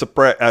Bernie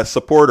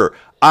supporter.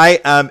 I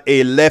am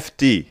a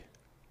lefty,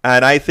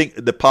 and I think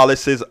the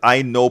policies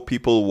I know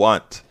people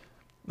want.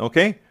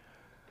 Okay,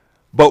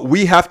 but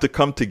we have to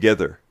come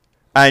together,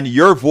 and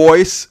your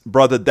voice,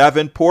 Brother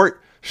Davenport,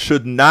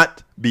 should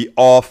not be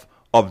off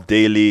of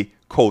Daily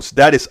Kos.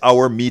 That is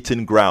our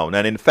meeting ground.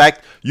 And in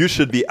fact, you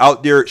should be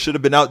out there, should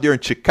have been out there in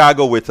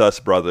Chicago with us,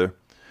 brother.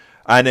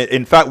 And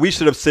in fact, we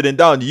should have sitting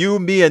down, you,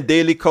 me, and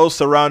Daily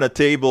Kos around a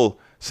table,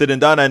 sitting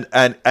down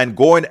and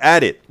going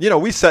at it.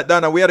 We sat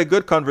down and we had a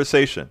good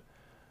conversation.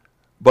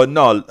 But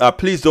no,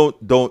 please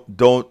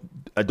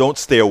don't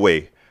stay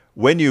away.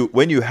 When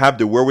you have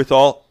the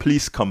wherewithal,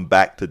 please come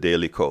back to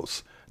Daily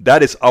Kos.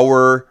 That is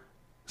our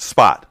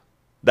spot.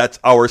 That's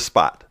our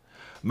spot.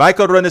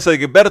 Michael Rones says,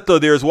 Gilberto,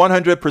 there's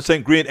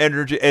 100% green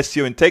energy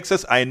SU in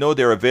Texas. I know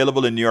they're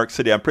available in New York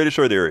City. I'm pretty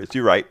sure there is.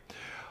 You're right.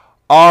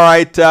 All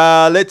right.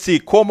 Let's see.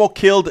 Cuomo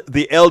killed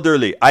the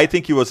elderly. I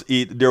think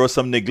there was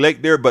some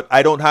neglect there, but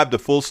I don't have the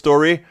full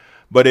story.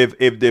 But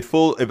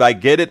if I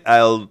get it,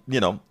 I'll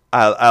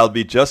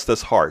be just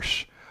as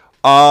harsh.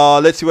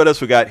 Let's see what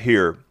else we got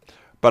here.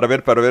 Para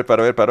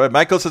ver.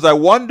 Michael says, I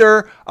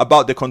wonder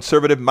about the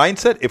conservative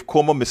mindset. If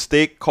Cuomo's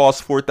mistake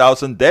cost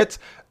 4,000 deaths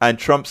and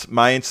Trump's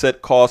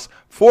mindset cost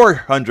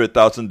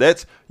 400,000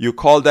 deaths, you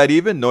call that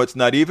even? No, it's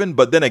not even.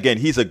 But then again,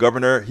 he's a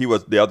governor.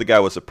 The other guy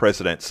was a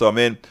president. So,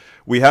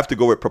 we have to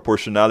go with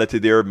proportionality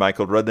there,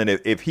 Michael Rudden.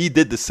 If he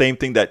did the same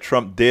thing that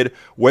Trump did,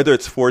 whether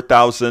it's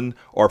 4,000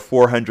 or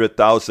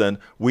 400,000,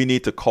 we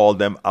need to call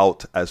them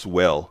out as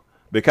well.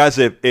 Because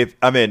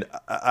and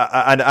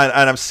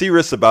I'm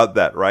serious about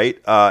that, right?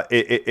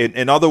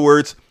 In other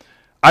words,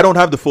 I don't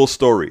have the full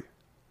story,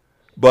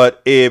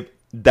 but if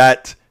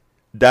that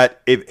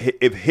that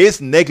if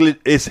his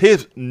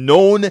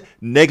known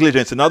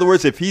negligence, in other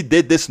words, if he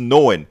did this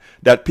knowing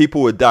that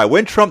people would die,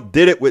 when Trump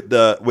did it with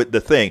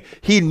the thing,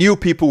 he knew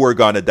people were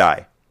going to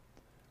die,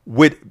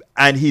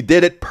 and he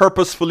did it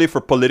purposefully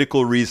for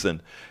political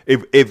reason.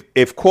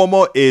 If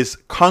Cuomo is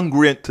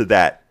congruent to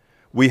that,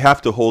 we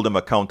have to hold him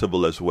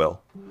accountable as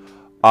well.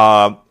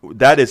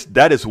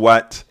 That is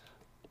what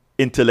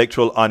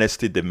intellectual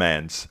honesty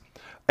demands.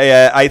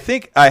 I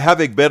think I have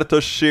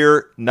Egberto's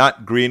share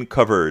not green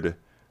covered.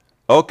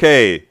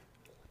 Okay,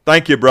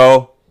 thank you,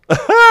 bro.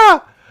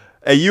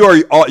 You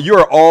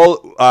are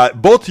all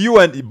both you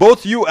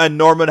and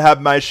Norman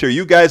have my share.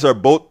 You guys are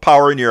both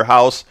powering your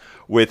house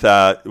with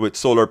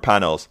solar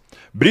panels.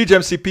 Bridge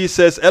MCP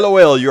says,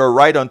 LOL, you're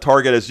right on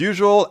target as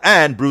usual.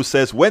 And Bruce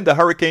says, when the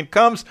hurricane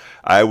comes,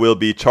 I will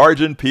be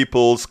charging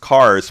people's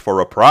cars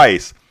for a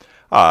price.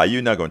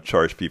 You're not going to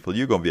charge people.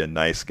 You're going to be a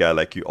nice guy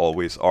like you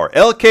always are.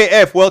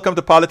 LKF, welcome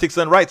to Politics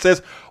Done Right,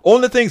 says,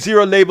 only thing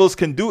Zero Labels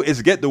can do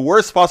is get the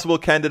worst possible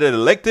candidate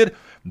elected.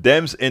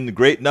 Dems in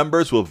great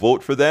numbers will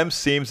vote for them.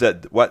 Seems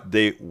that what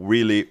they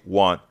really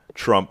want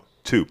Trump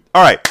to.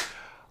 All right.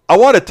 I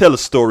want to tell a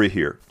story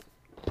here.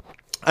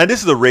 And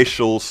this is a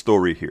racial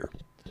story here.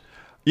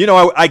 You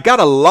know, I got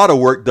a lot of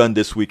work done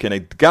this weekend. I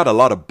got a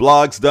lot of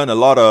blogs done, a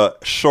lot of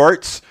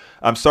shorts.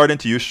 I'm starting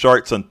to use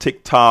shorts on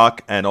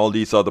TikTok and all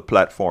these other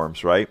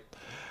platforms, right?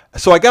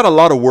 So I got a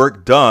lot of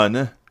work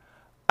done.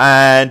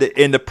 And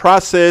in the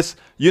process,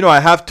 you know,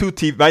 I have two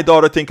TVs. My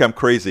daughter think I'm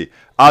crazy.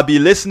 I'll be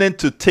listening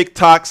to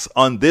TikToks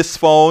on this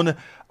phone.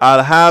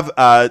 I'll have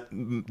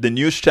the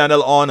news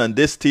channel on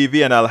this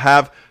TV, and I'll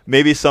have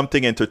maybe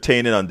something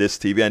entertaining on this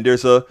TV. And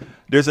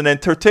there's an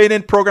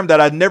entertaining program that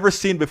I'd never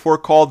seen before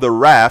called The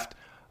Raft.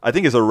 I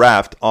think it's a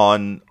Raft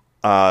on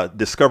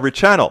Discovery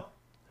Channel.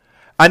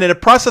 And in the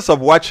process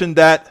of watching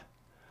that,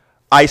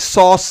 I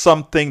saw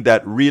something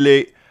that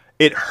really,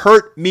 it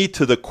hurt me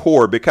to the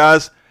core,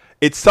 because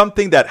it's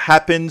something that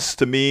happens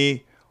to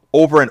me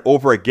over and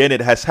over again.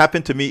 It has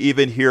happened to me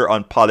even here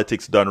on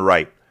Politics Done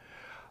Right.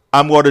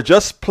 I'm going to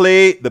just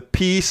play the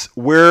piece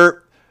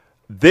where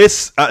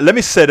this, let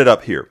me set it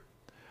up here.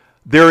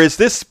 There is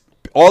this,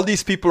 all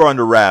these people are on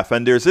the raft,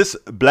 and there's this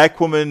black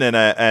woman and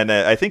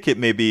I think it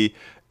may be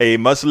a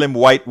Muslim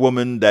white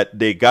woman that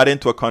they got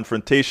into a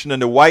confrontation,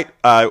 and the white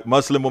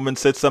Muslim woman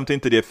said something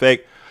to the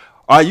effect,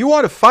 you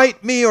want to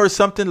fight me or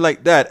something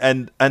like that.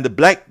 And the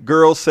black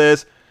girl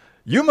says,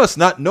 you must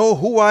not know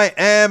who I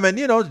am. And,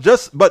 you know,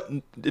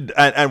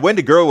 and when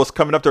the girl was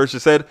coming up to her, she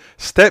said,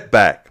 step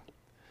back.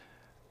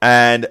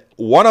 And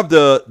one of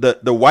the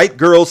white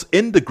girls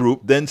in the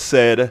group then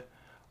said,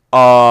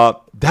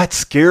 that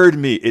scared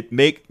me. It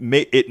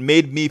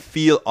made me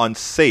feel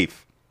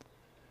unsafe.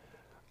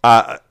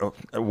 I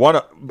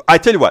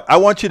tell you what, I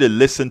want you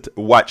to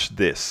watch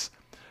this,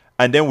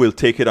 and then we'll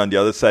take it on the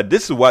other side.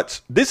 This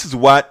is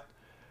what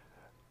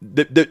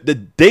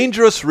the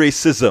dangerous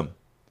racism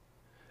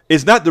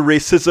is. Not the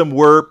racism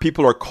where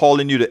people are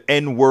calling you the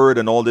N-word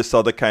and all this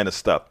other kind of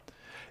stuff.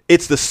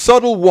 It's the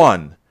subtle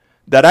one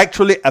that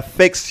actually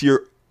affects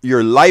your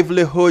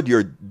livelihood,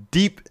 your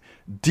deep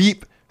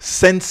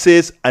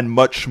senses, and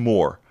much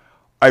more.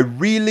 I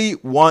really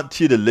want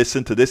you to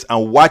listen to this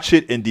and watch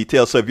it in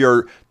detail. So if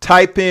you're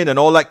typing and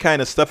all that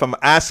kind of stuff, I'm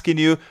asking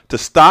you to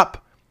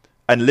stop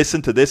and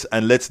listen to this,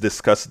 and let's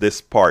discuss this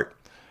part.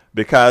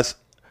 Because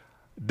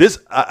this,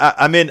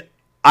 I mean,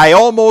 I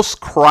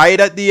almost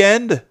cried at the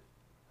end,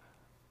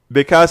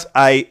 because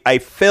I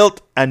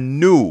felt and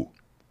knew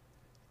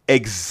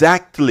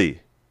exactly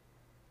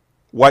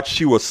what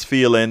she was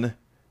feeling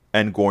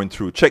and going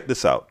through. Check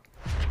this out.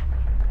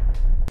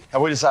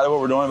 Have we decided what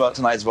we're doing about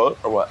tonight's vote,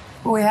 or what?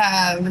 We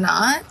have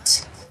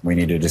not. We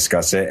need to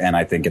discuss it, and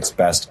I think it's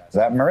best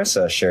that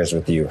Marissa shares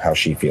with you how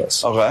she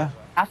feels. Okay.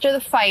 After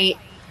the fight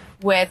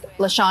with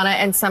Lashana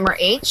and Summer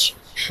H,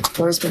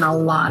 there's been a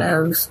lot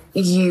of,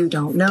 you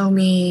don't know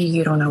me,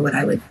 you don't know what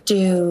I would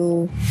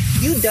do.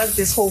 You dug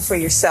this hole for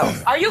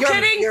yourself. Are you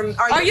kidding?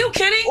 Are you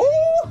kidding?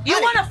 Ooh, you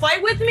want to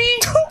fight with me?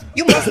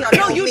 You must not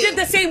know No, you me. did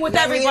the same with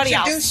everybody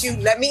else.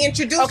 Let me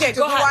introduce you to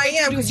who I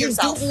am, because you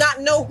do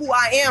not know who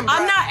I am.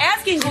 I'm not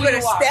asking who you are.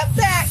 You're gonna step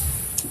back.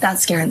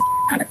 That's scaring the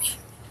out of me.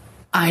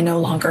 I no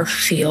longer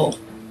feel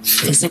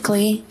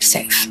physically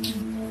safe.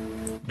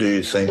 Do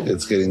you think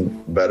it's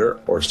getting better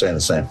or staying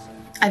the same?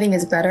 I think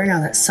it's better now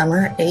that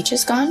Summer H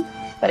is gone,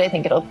 but I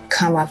think it'll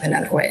come up in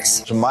other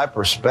ways. From my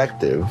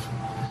perspective,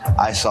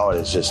 I saw it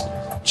as just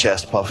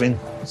chest puffing,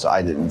 so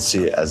I didn't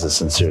see it as a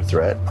sincere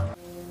threat.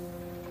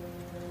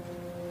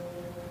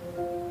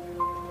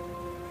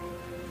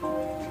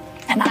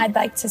 And I'd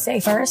like to say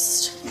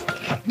first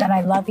that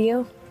I love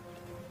you,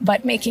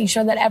 but making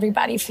sure that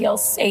everybody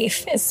feels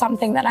safe is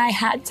something that I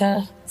had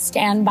to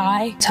stand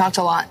by. Talked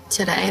a lot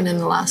today and in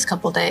the last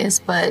couple of days,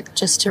 but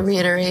just to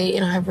reiterate,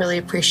 you know, I've really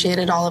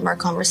appreciated all of our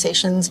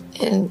conversations,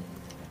 and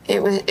it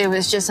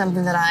was just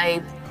something that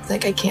I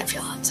can't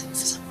feel unsafe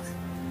somewhere.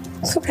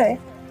 It's okay.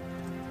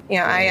 You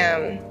know,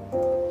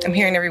 I'm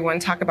hearing everyone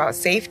talk about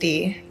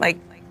safety. Like,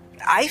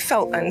 I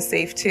felt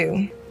unsafe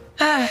too.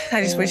 I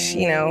just wish,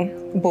 you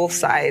know, both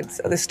sides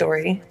of the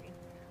story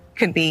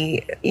could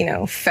be,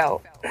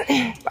 felt.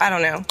 I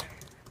don't know.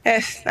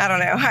 I don't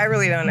know. I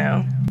really don't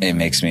know. It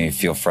makes me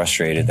feel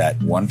frustrated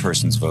that one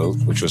person's vote,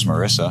 which was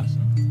Marissa,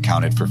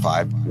 counted for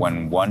 5.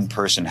 When one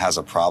person has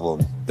a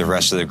problem, the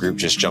rest of the group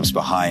just jumps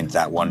behind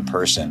that one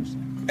person.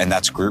 And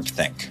that's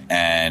groupthink.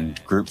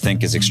 And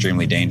groupthink is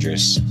extremely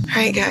dangerous. All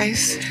right,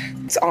 guys.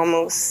 It's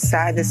almost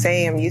sad to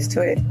say I'm used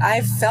to it.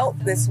 I've felt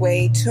this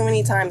way too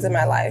many times in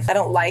my life. I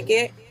don't like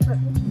it,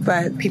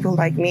 but people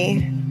like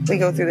me, we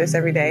go through this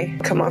every day.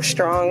 Come off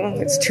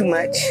strong. It's too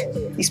much.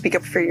 You speak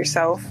up for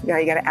yourself. You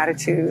got an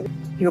attitude.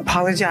 You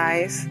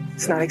apologize.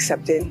 It's not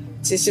accepted.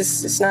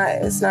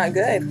 It's not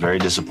good. Very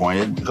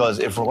disappointed, because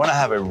if we're going to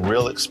have a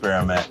real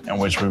experiment in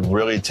which we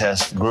really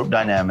test group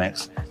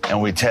dynamics and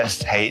we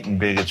test hate and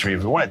bigotry,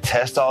 if we want to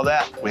test all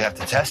that, we have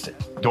to test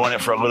it. Doing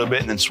it for a little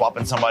bit and then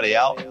swapping somebody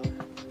out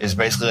is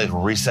basically like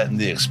resetting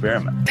the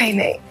experiment. Hey,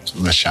 Nate.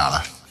 Miss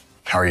Shauna,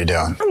 how are you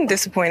doing? I'm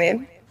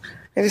disappointed.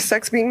 It just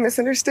sucks being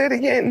misunderstood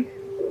again.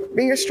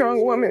 Being a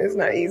strong woman is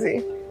not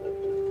easy.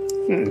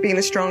 Being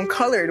a strong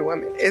colored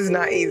woman is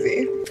not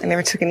easy. I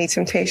never took any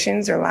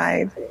temptations or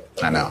lied.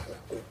 I know.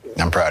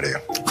 I'm proud of you.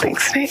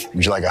 Thanks, Nate.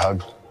 Would you like a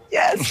hug?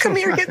 Yes, come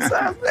here, get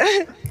some.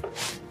 I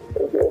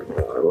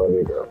love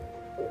you, girl.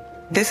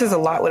 This is a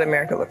lot what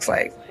America looks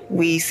like.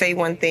 We say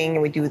one thing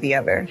and we do the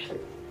other.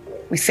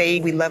 We say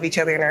we love each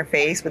other in our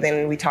face, but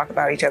then we talk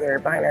about each other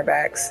behind our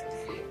backs.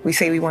 We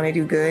say we want to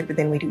do good, but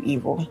then we do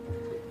evil.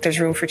 There's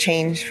room for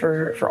change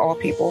for all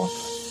people,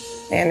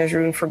 and there's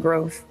room for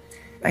growth.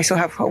 I still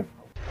have hope.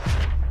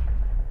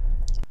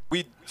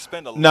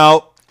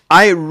 Now,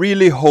 I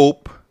really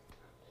hope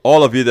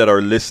all of you that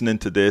are listening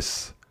to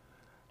this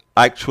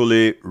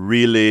actually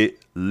really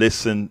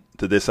listen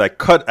to this. I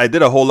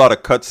did a whole lot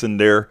of cuts in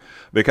there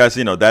because,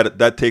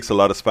 that takes a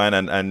lot of spine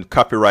and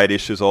copyright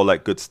issues, all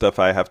that good stuff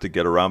I have to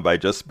get around by,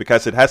 just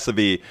because it has to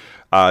be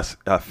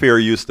a fair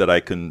use that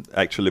I can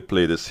actually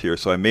play this here.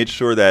 So I made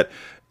sure that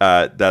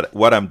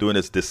what I'm doing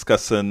is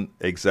discussing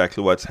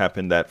exactly what's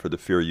happened for the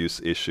fair use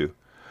issue.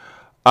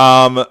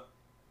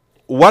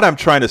 What I'm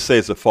trying to say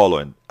is the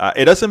following.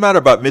 It doesn't matter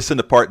about missing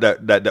the part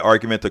that the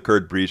argument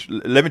occurred breach.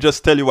 Let me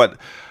just tell you what.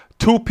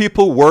 2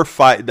 people were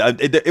fighting.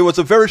 It was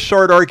a very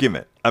short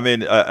argument. I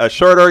mean, a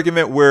short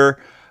argument where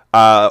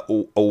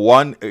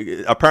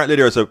apparently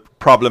there was a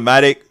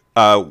problematic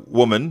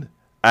woman,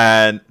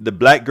 and the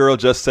black girl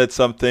just said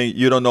something,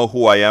 you don't know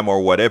who I am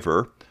or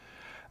whatever.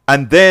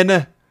 And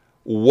then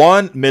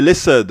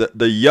Melissa,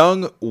 the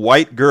young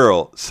white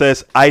girl,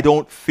 says, I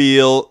don't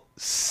feel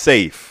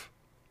safe.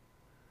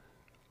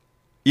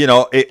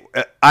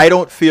 I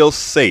don't feel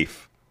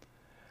safe.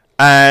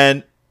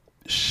 And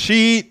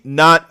she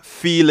not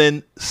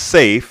feeling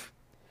safe,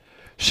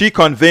 she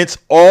convinced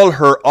all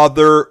her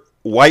other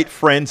white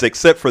friends,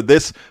 except for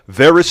this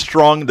very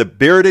strong, the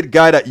bearded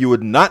guy that you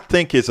would not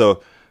think is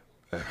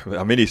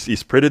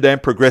he's pretty damn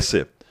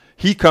progressive.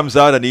 He comes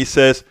out and he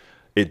says,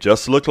 it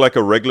just looked like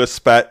a regular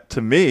spat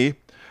to me.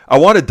 I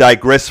want to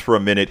digress for a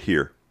minute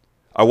here.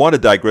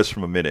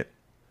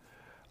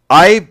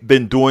 I've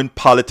been doing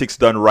politics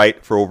done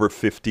right for over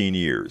 15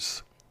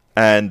 years.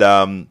 And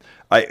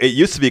it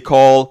used to be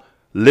called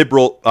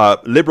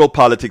liberal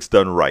politics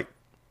done right.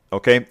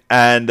 Okay?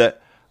 And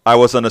I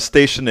was on a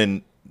station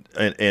in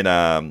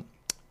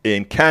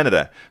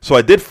Canada. So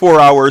I did 4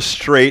 hours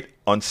straight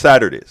on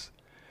Saturdays.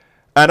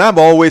 And I'm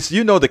always,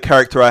 the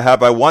character I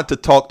have. I want to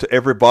talk to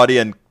everybody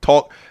and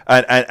talk,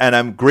 and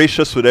I'm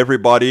gracious with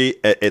everybody,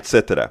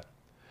 etc.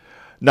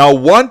 Now,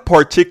 one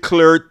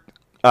particular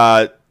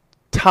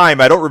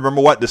time, I don't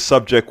remember what the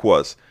subject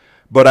was,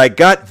 but I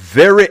got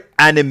very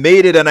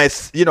animated, and I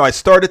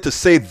started to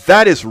say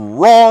that is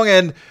wrong,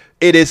 and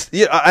it is,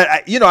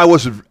 I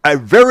was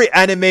very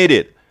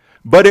animated,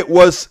 but it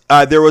was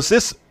there was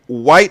this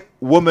white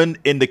woman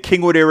in the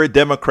Kingwood area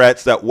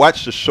Democrats that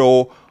watched the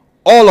show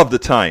all of the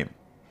time,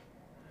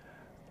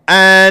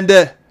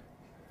 and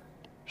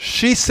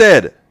she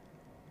said,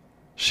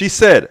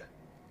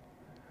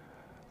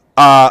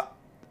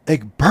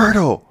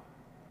 Egberto,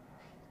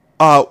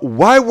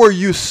 why were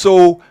you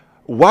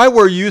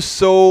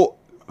so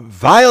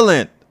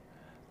violent?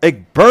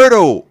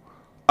 Egberto,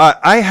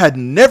 I had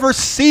never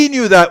seen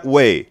you that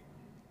way.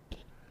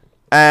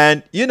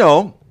 And,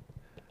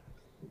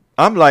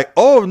 I'm like,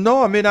 oh,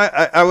 no,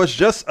 I was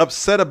just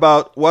upset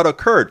about what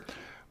occurred.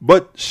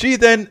 But she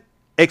then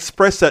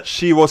expressed that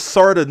she was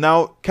sort of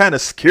now kind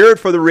of scared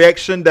for the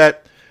reaction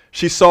that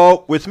she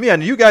saw with me.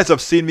 And you guys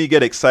have seen me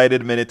get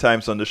excited many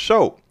times on the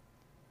show.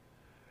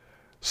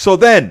 So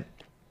then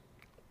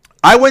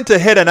I went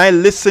ahead and I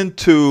listened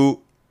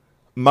to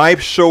my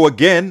show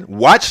again,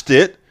 watched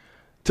it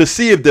to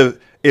see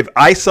if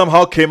I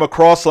somehow came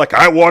across like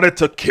I wanted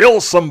to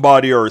kill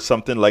somebody or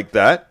something like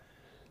that.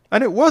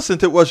 And it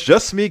wasn't. It was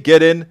just me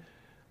getting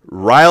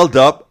riled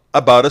up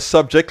about a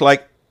subject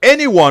like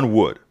anyone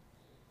would.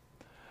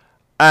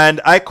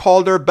 And I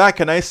called her back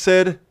and I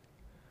said,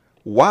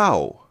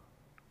 wow,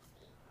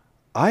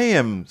 I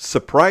am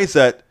surprised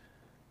that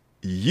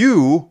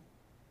you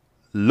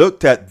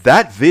looked at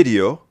that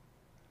video,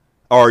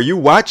 or you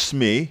watched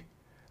me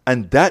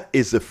And that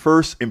is the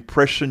first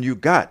impression you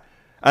got.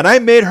 And I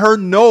made her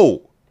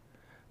know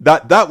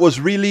that that was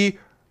really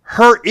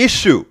her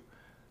issue,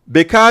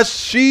 because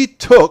she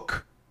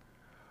took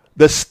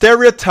the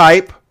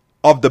stereotype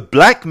of the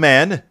black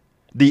man,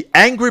 the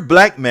angry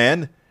black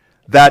man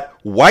that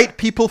white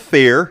people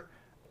fear,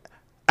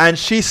 and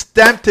she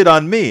stamped it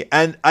on me.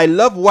 And I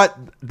love what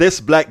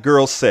this black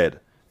girl said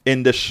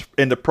in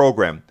the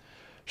program.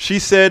 She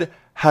said,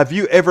 "Have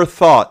you ever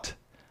thought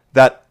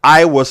that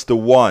I was the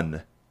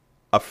one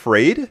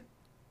afraid?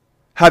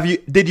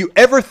 Did you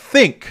ever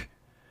think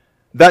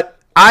that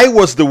I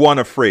was the one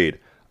afraid?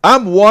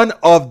 I'm one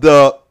of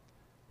the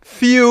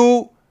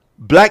few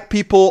black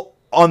people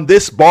on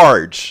this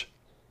barge.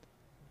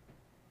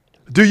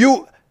 Do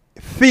you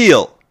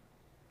feel,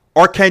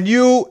 or can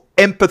you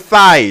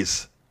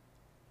empathize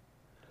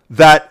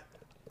that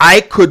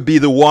I could be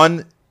the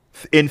one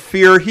in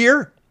fear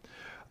here?"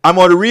 I'm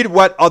going to read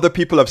what other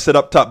people have said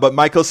up top, but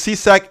Michael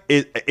Cisak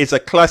is a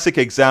classic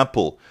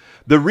example.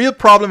 "The real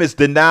problem is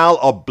denial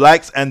of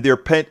blacks and their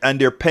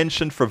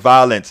penchant for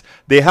violence.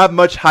 They have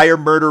much higher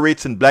murder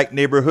rates in black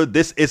neighborhoods.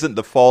 This isn't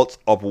the fault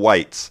of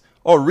whites."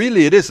 Oh,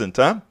 really? It isn't,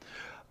 huh?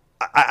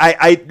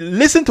 I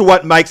listen to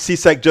what Mike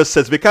Cisak just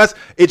says, because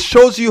it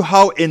shows you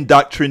how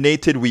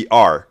indoctrinated we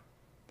are.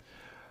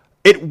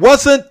 It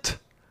wasn't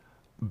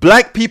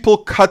black people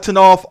cutting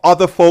off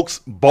other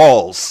folks'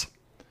 balls.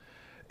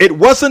 It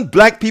wasn't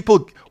black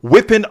people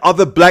whipping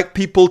other black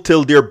people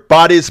till their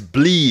bodies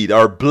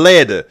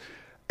bled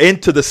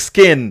into the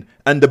skin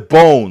and the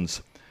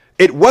bones.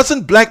 It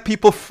wasn't black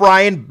people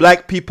frying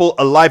black people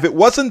alive. It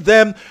wasn't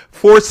them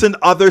forcing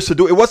others to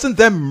do it. It wasn't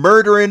them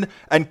murdering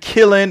and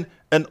killing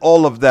and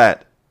all of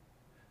that.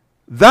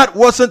 That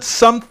wasn't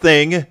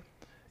something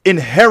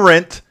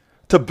inherent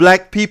to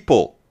black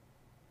people.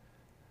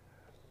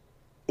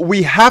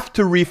 We have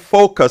to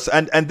refocus,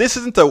 and this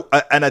isn't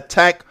an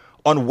attack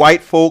on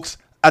white folks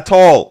at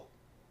all,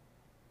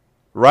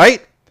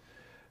 right?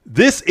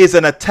 This is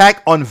an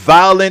attack on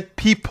violent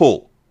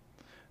people.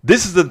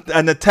 This is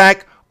an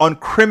attack on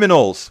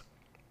criminals.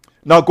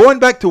 Now, going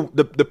back to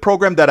the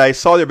program that I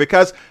saw there,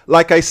 because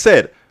like I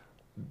said,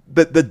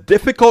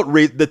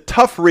 the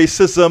tough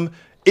racism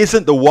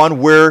isn't the one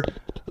where,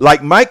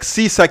 like Mike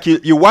Cisak,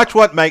 you watch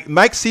what Mike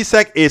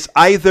Cisak is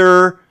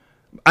either,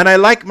 and I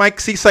like Mike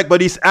Cisak,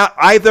 but he's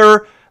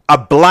either a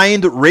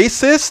blind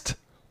racist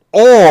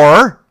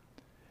or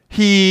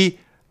he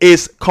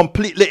is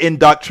completely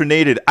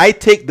indoctrinated. I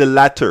take the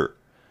latter,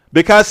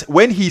 because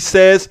when he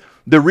says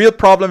the real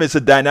problem is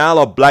the denial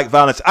of black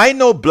violence, I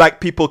know black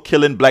people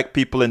killing black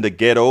people in the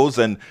ghettos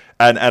and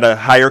at a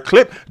higher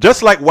clip.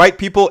 Just like white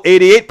people,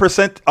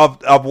 88%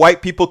 of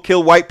white people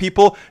kill white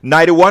people,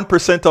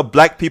 91% of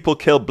black people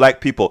kill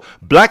black people.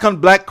 Black on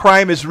black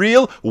crime is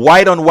real,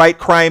 white on white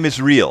crime is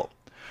real.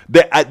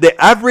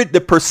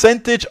 The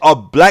percentage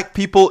of black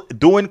people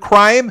doing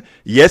crime,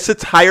 yes,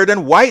 it's higher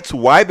than whites.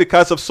 Why?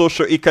 Because of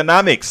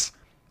socioeconomics.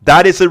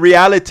 That is a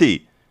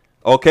reality.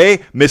 Okay,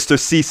 Mr.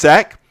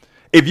 Cisak,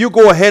 if you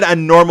go ahead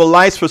and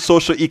normalize for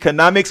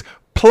socioeconomics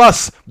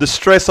plus the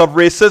stress of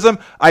racism,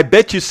 I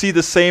bet you see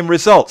the same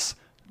results.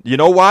 You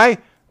know why?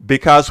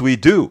 Because we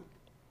do.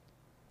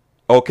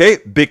 Okay,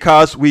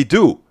 because we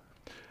do.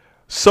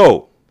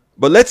 So,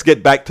 but let's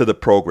get back to the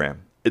program.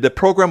 The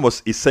program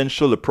was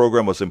essential. The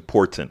program was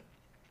important.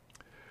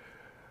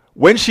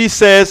 When she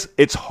says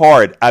it's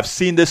hard, I've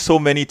seen this so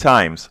many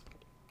times.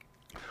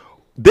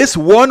 This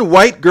one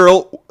white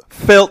girl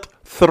felt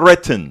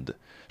threatened.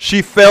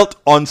 She felt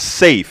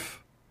unsafe.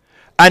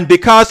 And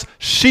because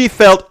she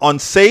felt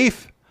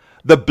unsafe,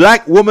 the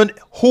black woman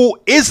who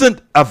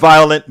isn't a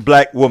violent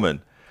black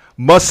woman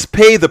must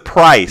pay the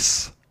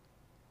price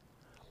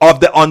of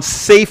the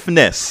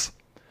unsafeness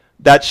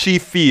that she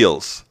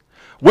feels.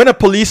 When a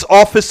police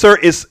officer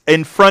is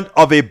in front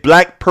of a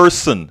black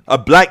person, a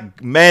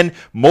black man,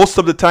 most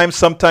of the time,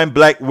 sometimes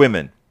black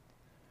women,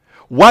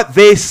 what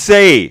they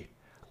say,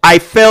 "I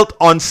felt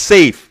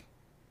unsafe."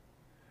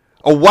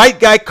 A white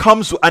guy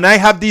comes, and I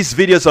have these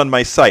videos on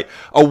my site.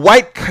 A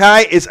white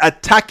guy is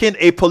attacking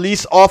a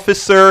police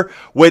officer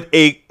with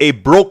a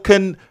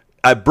broken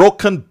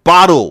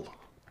bottle.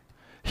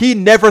 He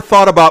never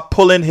thought about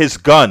pulling his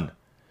gun.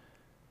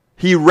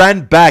 He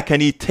ran back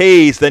and he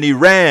tased and he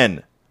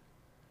ran.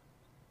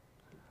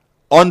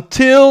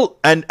 Until,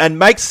 and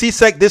Mike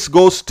Cisak, this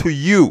goes to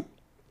you.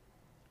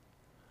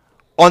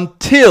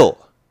 Until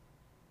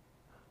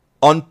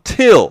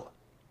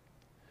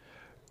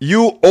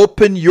you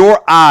open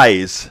your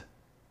eyes,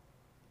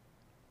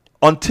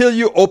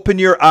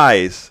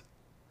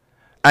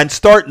 and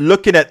start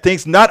looking at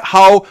things, not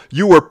how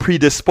you were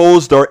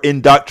predisposed or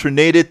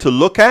indoctrinated to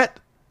look at,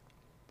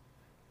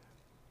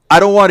 I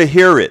don't want to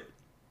hear it.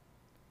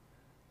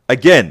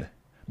 Again,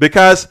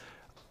 because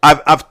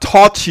I've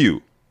taught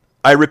you.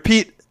 I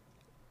repeat,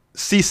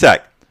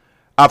 Cisak,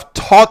 I've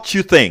taught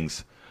you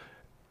things.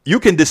 You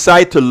can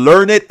decide to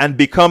learn it and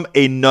become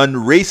a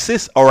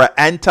non-racist or an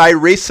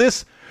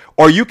anti-racist,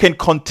 or you can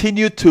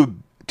continue to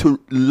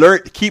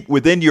learn, keep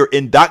within your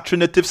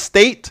indoctrinative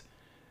state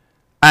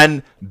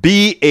and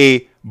be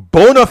a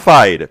bona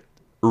fide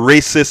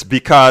racist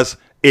because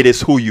it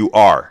is who you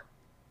are.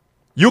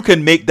 You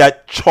can make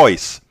that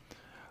choice.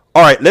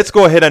 All right, let's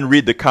go ahead and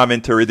read the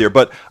commentary there.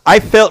 But I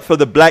felt for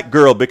the black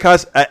girl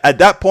because at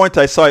that point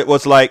I saw it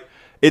was like,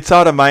 it's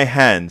out of my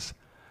hands.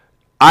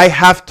 I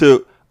have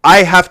to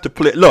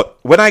play. Look,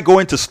 when I go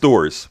into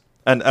stores,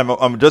 and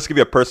I'm just give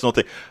you a personal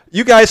thing.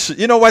 You guys,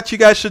 you know what you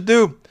guys should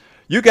do?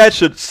 You guys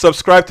should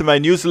subscribe to my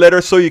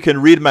newsletter so you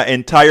can read my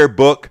entire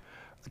book,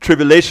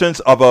 Tribulations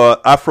of a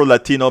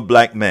Afro-Latino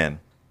Black Man.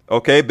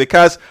 Okay?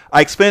 Because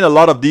I explain a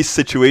lot of these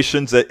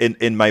situations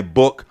in my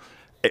book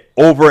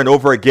over and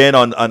over again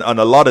on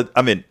a lot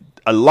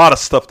of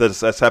stuff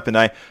that's happened.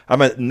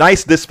 I'm a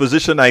nice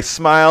disposition. I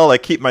smile. I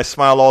keep my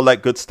smile, all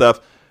that good stuff.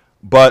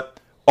 But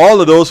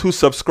all of those who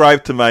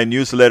subscribe to my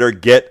newsletter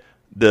get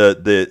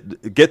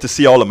to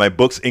see all of my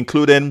books,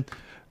 including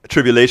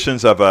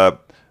Tribulations of a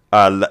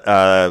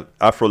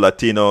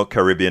Afro-Latino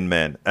Caribbean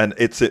Man. And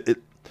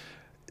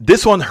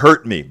this one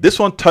hurt me. This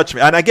one touched me.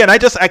 And again, I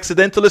just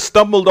accidentally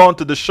stumbled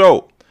onto the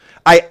show.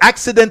 And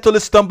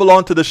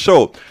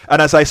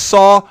as I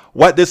saw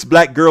what this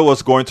black girl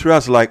was going through, I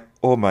was like,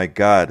 oh my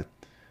God,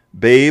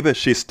 babe,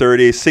 she's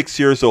 36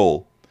 years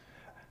old.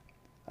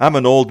 I'm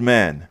an old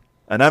man.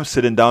 And I'm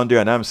sitting down there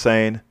and I'm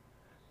saying,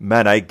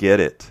 man, I get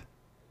it.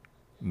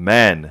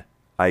 Man,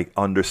 I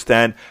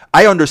understand.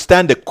 I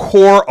understand the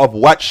core of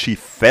what she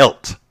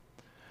felt.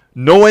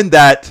 Knowing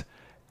that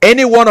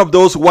any one of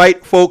those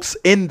white folks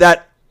on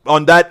that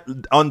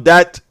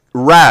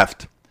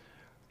raft,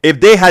 if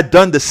they had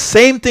done the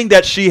same thing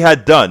that she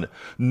had done,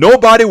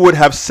 nobody would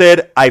have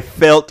said, I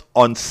felt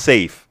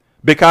unsafe,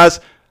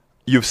 because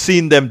you've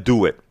seen them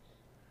do it.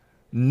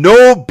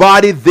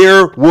 Nobody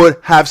there would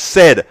have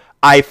said,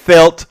 I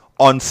felt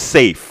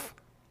unsafe.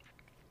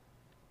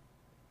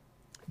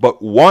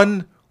 But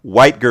one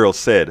white girl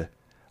said,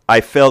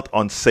 I felt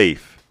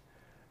unsafe.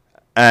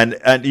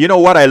 And you know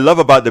what I love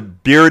about the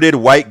bearded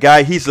white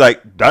guy? He's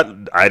like,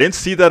 that I didn't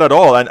see that at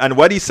all. And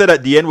what he said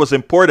at the end was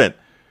important.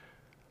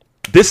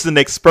 This is an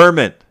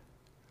experiment.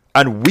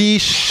 And we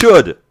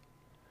should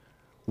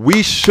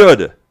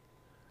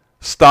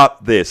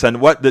stop this. And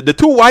what the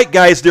two white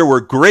guys there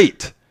were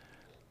great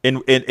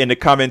in the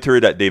commentary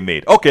that they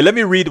made. Okay, let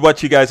me read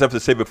what you guys have to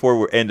say before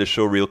we end the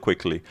show real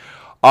quickly.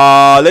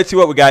 Let's see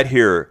what we got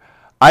here.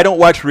 I don't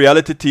watch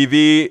reality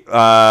TV.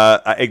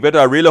 Egberto,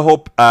 I really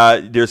hope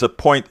there's a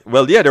point.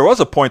 Well, yeah, there was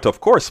a point, of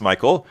course,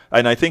 Michael.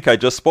 And I think I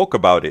just spoke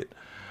about it.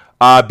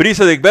 Bree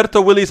says,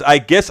 Egberto Willis, I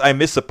guess I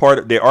missed the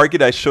part. They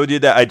argued. I showed you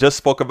that. I just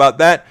spoke about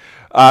that.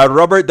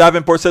 Robert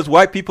Davenport says,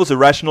 white people's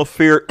irrational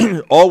fear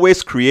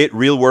always create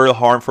real-world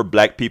harm for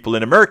black people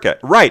in America.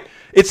 Right.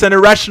 It's an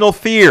irrational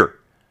fear.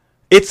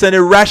 It's an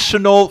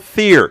irrational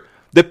fear.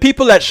 The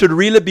people that should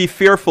really be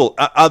fearful,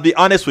 I'll be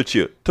honest with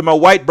you, to my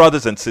white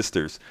brothers and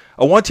sisters,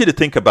 I want you to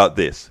think about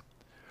this.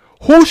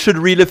 Who should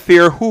really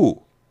fear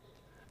who?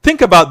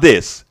 Think about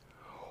this.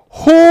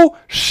 Who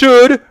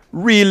should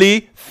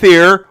really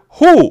fear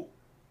who?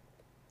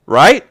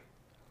 Right?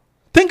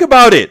 Think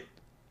about it.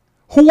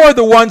 Who are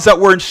the ones that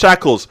were in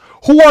shackles?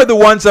 Who are the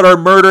ones that are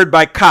murdered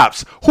by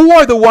cops? Who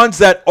are the ones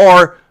that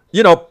are,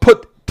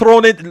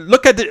 thrown in?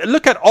 Look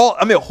at all.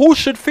 I mean, who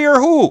should fear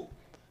who?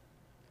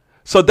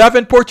 So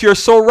Davenport, you're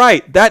so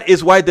right. That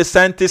is why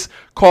DeSantis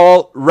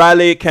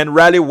can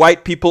rally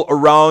white people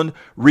around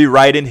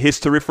rewriting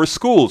history for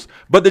schools.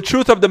 But the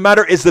truth of the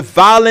matter is the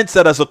violence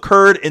that has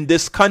occurred in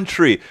this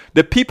country,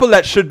 the people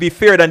that should be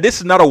feared, and this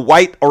is not a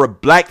white or a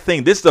black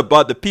thing. This is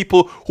about the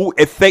people who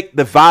effect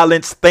the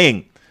violence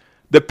thing.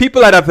 The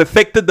people that have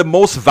affected the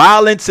most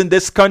violence in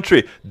this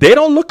country, they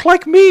don't look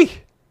like me.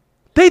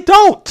 They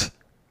don't.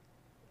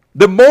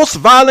 The most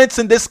violence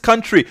in this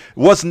country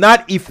was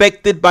not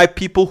effected by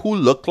people who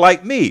look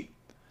like me.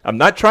 I'm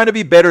not trying to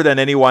be better than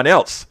anyone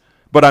else,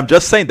 but I'm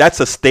just saying that's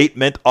a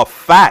statement of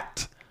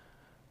fact.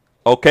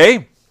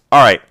 Okay?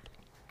 All right.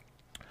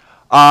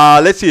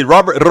 Let's see.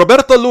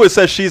 Roberto Lewis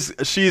says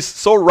she's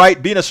so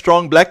right. Being a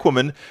strong black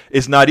woman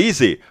is not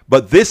easy,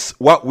 but this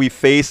what we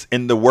face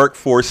in the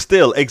workforce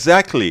still.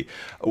 Exactly.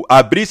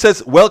 Bree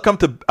says, welcome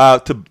to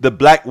the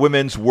black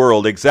women's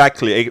world.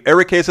 Exactly.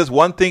 Eric A says,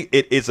 one thing,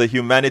 it is a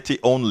humanity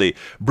only.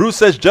 Bruce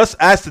says, just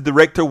ask the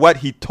director what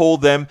he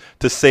told them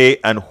to say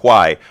and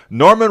why.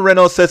 Norman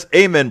Reynolds says,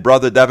 amen,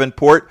 brother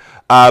Davenport.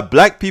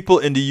 Black people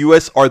in the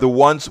U.S. are the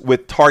ones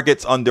with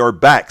targets on their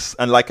backs.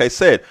 And like I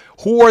said,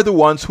 who are the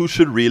ones who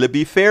should really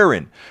be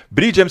fearing?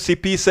 Bridge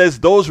MCP says,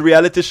 those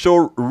reality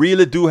shows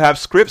really do have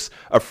scripts.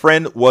 A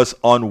friend was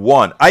on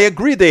one. I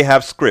agree they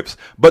have scripts.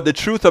 But the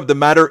truth of the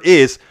matter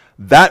is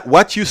that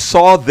what you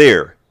saw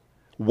there,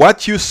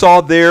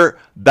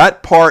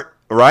 that part,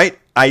 right?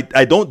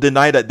 I don't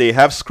deny that they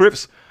have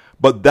scripts,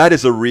 but that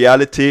is a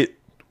reality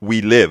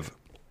we live.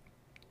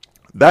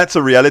 That's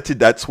a reality.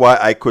 That's why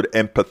I could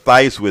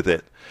empathize with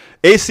it.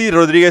 AC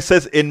Rodriguez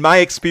says, in my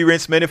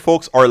experience, many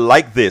folks are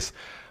like this.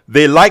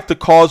 They like to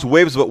cause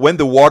waves, but when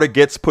the water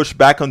gets pushed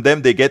back on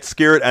them, they get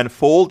scared and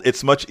fold.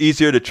 It's much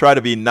easier to try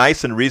to be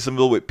nice and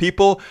reasonable with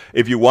people.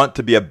 If you want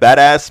to be a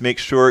badass, make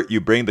sure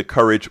you bring the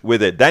courage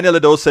with it. Daniel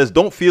Ledo says,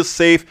 don't feel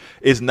safe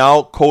is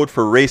now code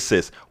for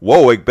racist.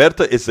 Whoa,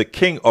 Egberto is the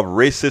king of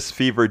racist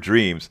fever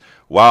dreams.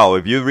 Wow,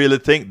 if you really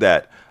think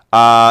that.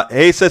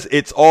 He says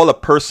it's all a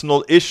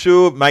personal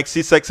issue. Mike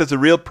Cisak says the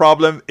real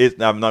problem is,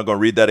 I'm not going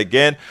to read that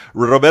again.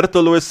 Roberto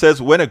Lewis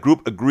says when a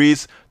group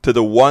agrees to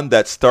the one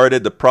that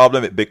started the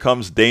problem, it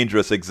becomes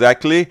dangerous.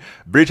 Exactly.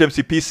 Bridge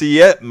MCPC,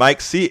 yeah.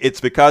 Mike C, it's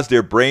because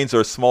their brains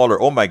are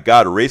smaller. Oh my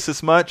God,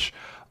 racist much?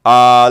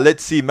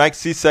 Let's see. Mike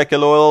C.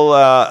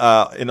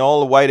 Sekeloil, in all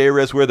the white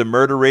areas where the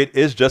murder rate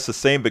is just the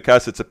same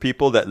because it's the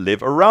people that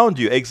live around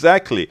you.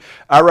 Exactly.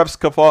 Arabs,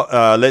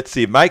 let's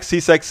see. Mike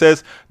Cisak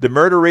says the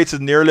murder rates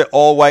in nearly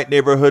all white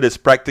neighborhood is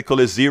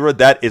practically zero.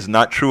 That is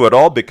not true at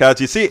all because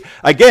you see,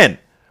 again,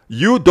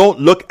 you don't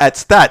look at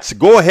stats.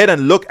 Go ahead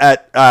and look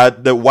at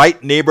the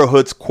white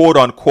neighborhoods, quote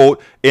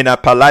unquote, in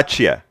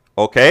Appalachia.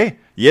 Okay?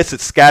 Yes,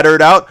 it's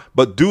scattered out,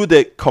 but do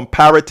the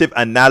comparative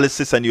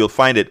analysis and you'll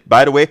find it.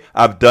 By the way,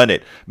 I've done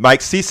it.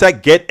 Mike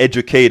Cisak, get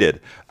educated.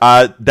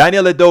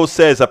 Daniel Ledo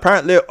says,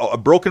 apparently a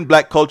broken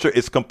black culture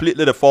is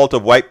completely the fault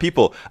of white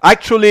people.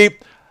 Actually,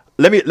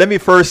 let me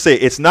first say,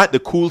 it's not the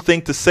cool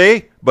thing to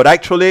say, but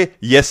actually,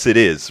 yes, it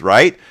is,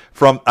 right?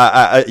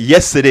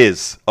 Yes, it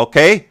is,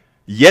 okay?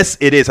 Yes,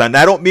 it is. And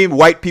I don't mean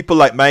white people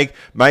like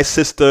my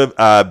sister,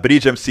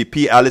 Bridge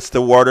MCP,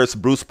 Alistair Waters,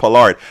 Bruce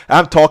Pollard.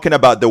 I'm talking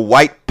about the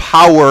white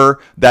power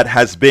that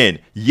has been.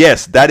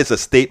 Yes, that is a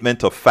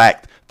statement of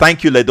fact.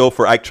 Thank you, Ledo,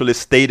 for actually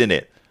stating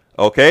it.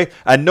 Okay?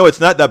 And no, it's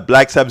not that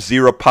blacks have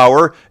zero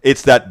power.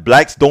 It's that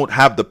blacks don't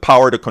have the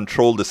power to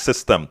control the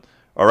system.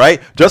 All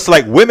right? Just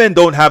like women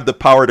don't have the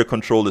power to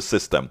control the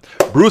system.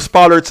 Bruce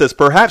Pollard says,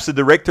 perhaps the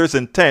director's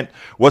intent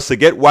was to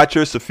get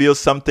watchers to feel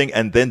something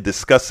and then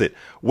discuss it.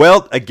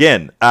 Well,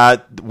 again,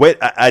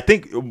 I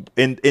think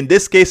in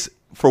this case,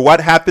 for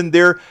what happened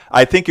there,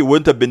 I think it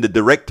wouldn't have been the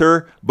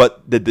director,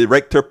 but the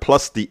director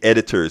plus the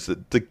editors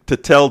to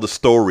tell the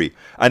story.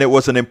 And it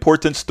was an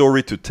important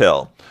story to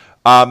tell.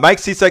 Mike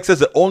Cisak says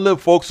that only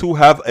folks who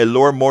have a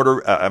lower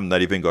motor, I'm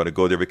not even going to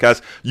go there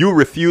because you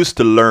refuse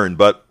to learn,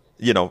 but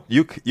you know,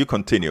 you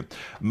continue.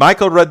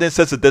 Michael Rudden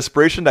says the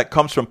desperation that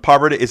comes from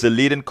poverty is a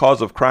leading cause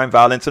of crime,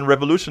 violence, and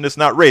revolution. It's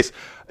not race.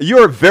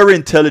 You're very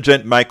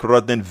intelligent, Michael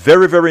Rudden.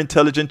 Very, very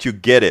intelligent. You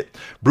get it.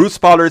 Bruce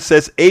Pollard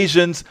says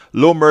Asians,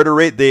 low murder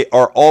rate. They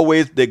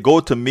go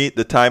to meet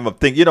the time of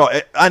thing. You know,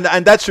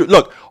 and that's true.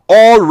 Look,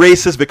 all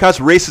races, because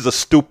race is a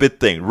stupid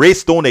thing.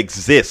 Race don't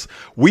exist.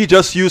 We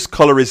just use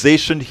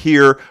colorization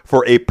here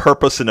for a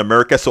purpose in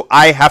America. So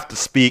I have to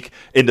speak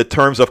in the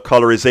terms of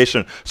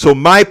colorization. So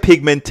my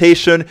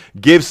pigmentation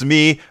gives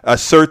me a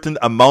certain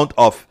amount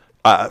of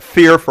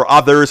fear for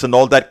others and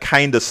all that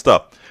kind of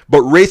stuff.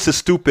 But race is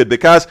stupid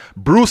because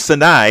Bruce is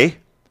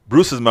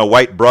my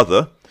white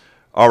brother.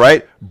 All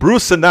right.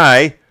 Bruce and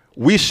I,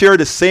 we share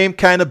the same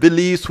kind of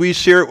beliefs.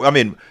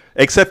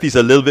 Except he's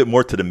a little bit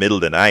more to the middle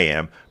than I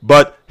am.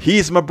 But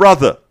he's my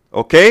brother,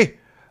 okay?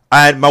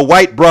 And my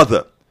white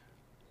brother,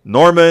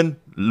 Norman,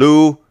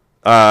 Lou,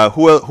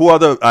 who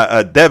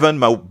other, Devon,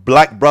 my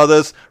black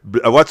brothers,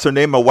 what's her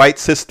name, my white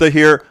sister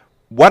here.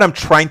 What I'm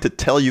trying to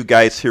tell you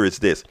guys here is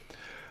this.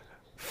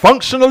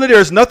 Functionally,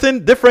 there's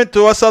nothing different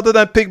to us other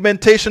than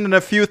pigmentation and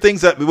a few things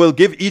that will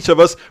give each of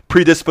us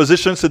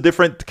predispositions to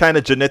different kind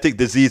of genetic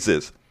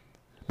diseases.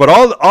 But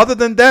other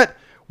than that,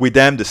 we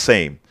damn the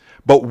same.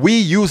 But we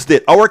used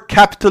it. Our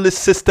capitalist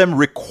system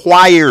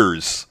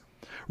requires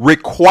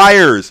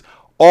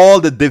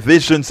all the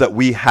divisions that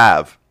we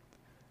have.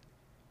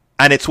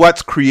 And it's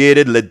what's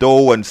created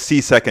Ledo and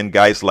Cisak and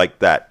guys like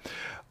that.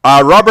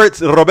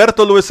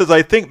 Roberto Lewis says,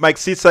 I think Mike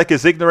Cisak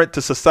is ignorant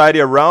to society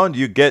around.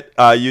 You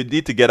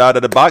need to get out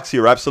of the box.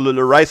 You're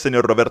absolutely right,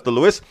 Senor Roberto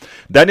Lewis.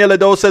 Daniel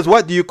Ledo says,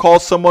 what do you call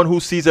someone who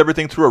sees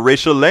everything through a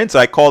racial lens?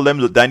 I call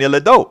them Daniel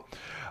Ledo.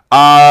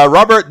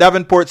 Robert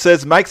Davenport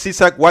says, Mike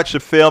Cisak watched the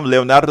film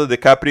Leonardo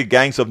DiCaprio,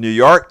 Gangs of New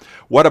York.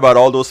 What about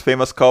all those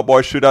famous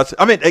cowboy shootouts?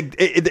 I mean,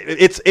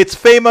 it's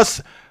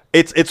famous.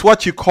 It's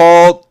what you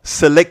call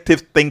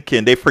selective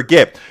thinking. They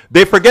forget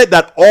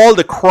that all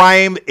the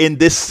crime in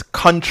this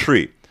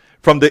country,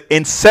 from the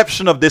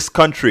inception of this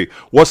country,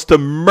 was to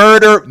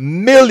murder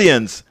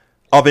millions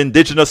of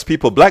indigenous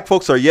people. Black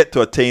folks are yet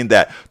to attain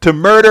that. To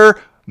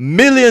murder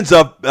millions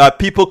of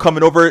people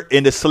coming over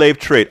in the slave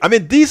trade. I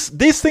mean, these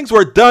things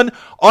were done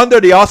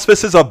under the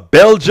auspices of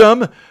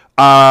Belgium,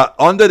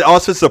 under the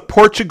auspices of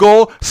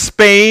Portugal,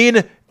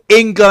 Spain,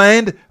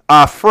 England,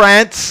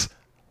 France.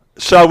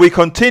 Shall we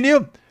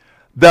continue?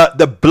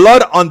 The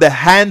blood on the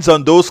hands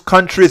on those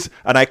countries,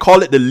 and I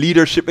call it the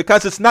leadership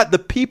because it's not the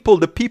people.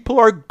 The people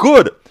are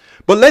good.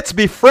 But let's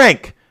be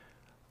frank.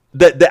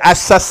 The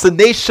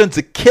assassinations,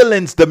 the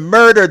killings, the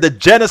murder, the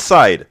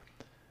genocide.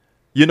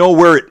 You know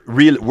where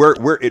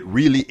it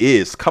really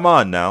is. Come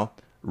on now.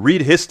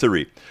 Read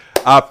history.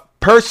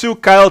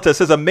 Persu Calta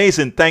says,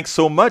 amazing. Thanks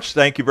so much.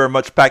 Thank you very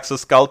much,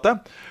 Paxos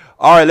Calta.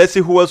 All right, let's see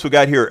who else we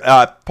got here.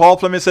 Paul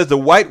Fleming says the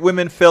white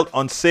women felt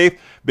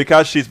unsafe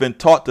because she's been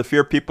taught to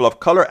fear people of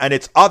color, and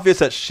it's obvious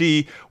that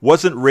she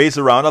wasn't raised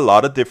around a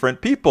lot of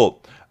different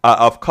people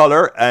of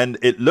color, and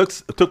it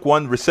took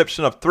one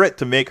reception of threat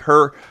to make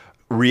her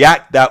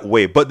react that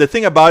way. But the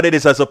thing about it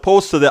is, as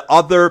opposed to the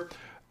other,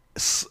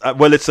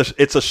 well,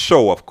 it's a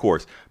show, of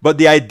course, but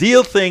the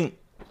ideal thing,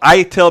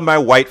 I tell my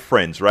white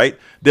friends, right?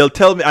 They'll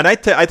tell me, and I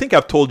think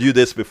I've told you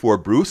this before,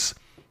 Bruce.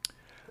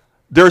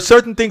 There are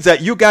certain things that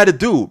you got to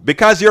do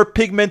because your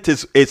pigment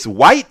is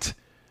white.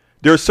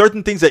 There are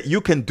certain things that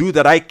you can do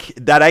that I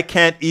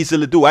can't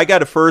easily do. I got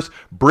to first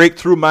break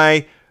through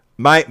my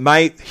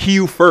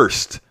hue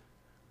first,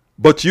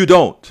 but you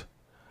don't.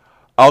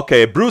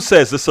 Okay, Bruce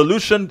says the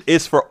solution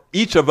is for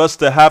each of us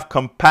to have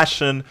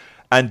compassion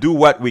and do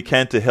what we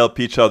can to help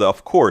each other,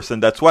 of course.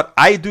 And that's what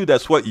I do.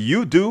 That's what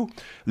you do.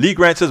 Lee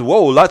Grant says,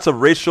 whoa, lots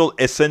of racial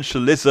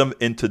essentialism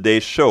in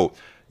today's show.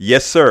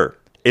 Yes, sir.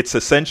 It's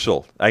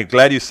essential. I'm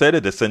glad you said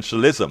it,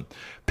 essentialism.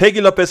 Peggy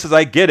Lopez says,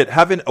 I get it.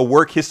 Having a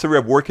work history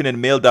of working in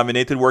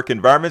male-dominated work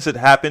environments, it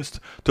happens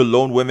to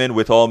lone women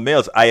with all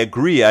males. I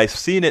agree. I've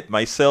seen it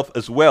myself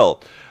as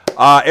well.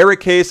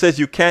 Eric Hayes says,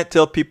 you can't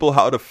tell people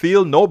how to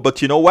feel. No,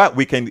 but you know what?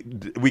 We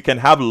can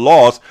have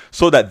laws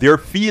so that their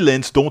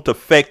feelings don't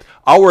affect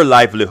our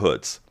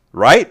livelihoods,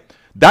 right?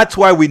 That's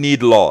why we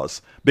need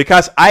laws.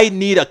 Because I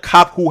need a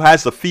cop who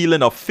has a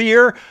feeling of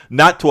fear,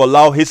 not to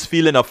allow his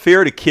feeling of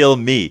fear to kill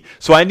me.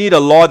 So I need a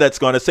law that's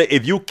going to say,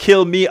 if you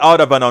kill me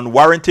out of an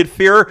unwarranted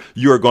fear,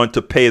 you're going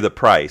to pay the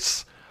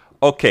price.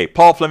 Okay,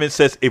 Paul Fleming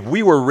says, if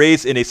we were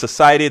raised in a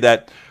society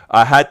that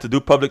had to do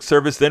public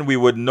service, then we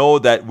would know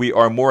that we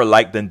are more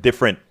alike than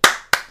different.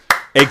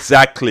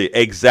 Exactly.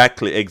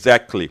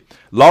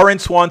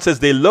 Lawrence Swan says,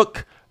 they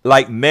look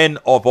like men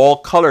of all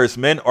colors.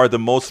 Men are the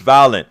most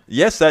violent.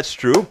 Yes, that's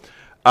true.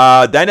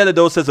 Daniel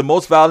Lado says the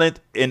most violent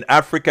in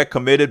Africa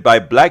committed by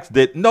blacks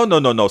did.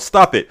 No.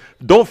 Stop it.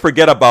 Don't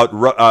forget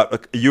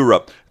about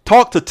Europe.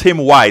 Talk to Tim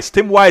Wise.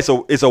 Tim Wise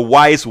is a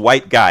wise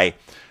white guy.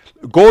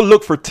 Go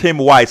look for Tim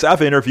Wise.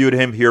 I've interviewed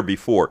him here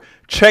before.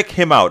 Check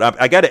him out.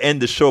 I got to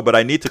end the show, but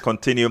I need to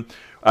continue.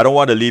 I don't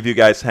want to leave you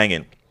guys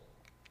hanging.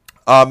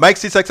 Mike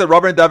C-Sec said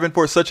Robert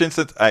Davenport, such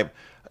instance.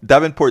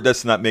 Davenport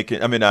does not make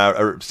it.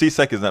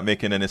 C-Sec is not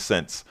making any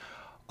sense.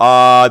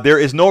 There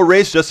is no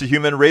race, just a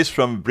human race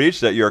from Bridge.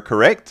 That you're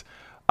correct.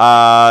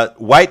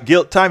 White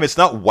guilt time. It's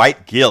not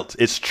white guilt.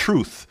 It's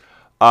truth.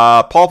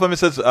 Paul Fleming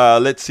says,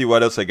 let's see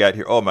what else I got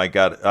here. Oh, my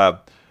God.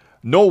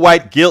 No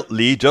white guilt,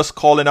 Lee. Just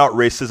calling out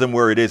racism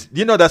where it is.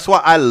 You know, that's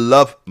why I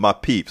love my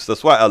peeps.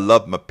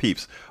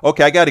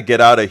 Okay, I got to get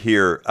out of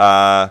here.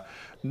 Don't.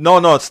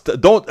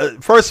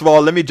 First of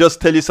all, let me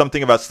just tell you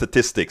something about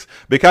statistics.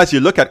 Because you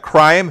look at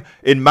crime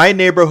in my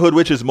neighborhood,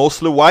 which is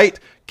mostly white,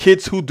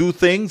 kids who do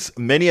things,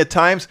 many a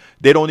times,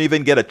 they don't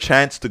even get a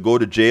chance to go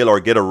to jail or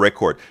get a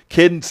record.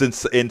 Kids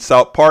in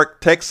South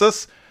Park,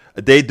 Texas,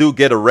 they do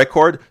get a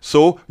record.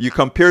 So you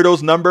compare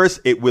those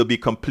numbers, it will be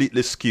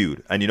completely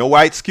skewed. And you know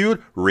why it's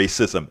skewed?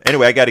 Racism.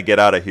 Anyway, I got to get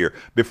out of here.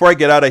 Before I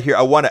get out of here,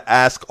 I want to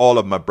ask all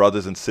of my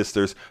brothers and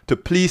sisters to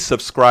please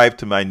subscribe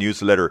to my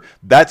newsletter.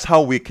 That's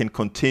how we can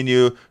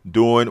continue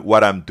doing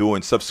what I'm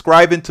doing.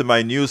 Subscribing to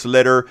my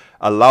newsletter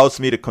allows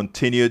me to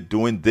continue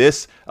doing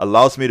this,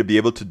 allows me to be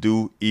able to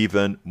do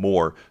even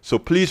more. So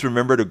please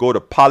remember to go to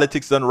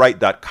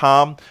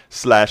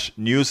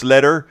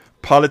politicsdoneright.com/newsletter.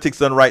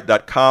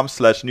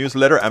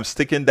 politicsdoneright.com/newsletter. I'm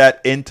sticking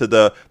that into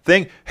the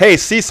thing. Hey,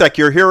 CSEC,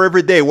 you're here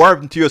every day. Why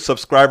aren't you a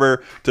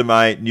subscriber to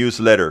my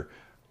newsletter?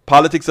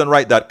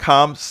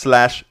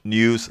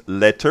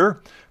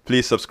 politicsdoneright.com/newsletter.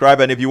 Please subscribe.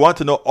 And if you want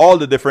to know all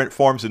the different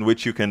forms in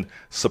which you can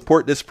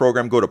support this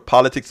program, go to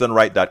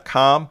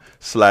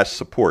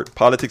politicsdoneright.com/support.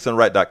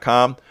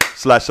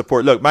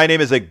 politicsdoneright.com/support. Look, my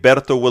name is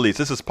Egberto Willis.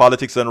 This is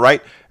Politics Done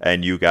Right,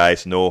 and you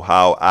guys know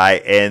how I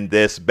end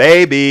this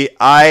baby.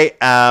 I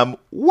am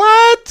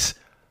what?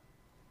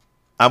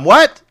 I'm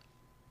what?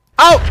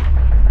 Out!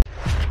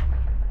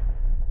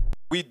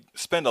 We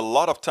spend a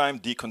lot of time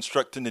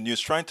deconstructing the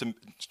news, trying to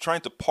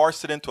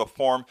parse it into a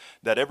form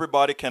that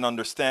everybody can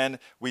understand.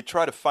 We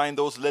try to find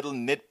those little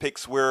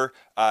nitpicks where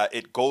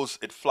it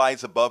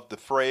flies above the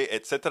fray,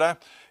 etc.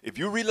 If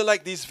you really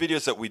like these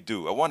videos that we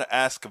do, I want to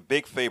ask a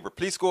big favor.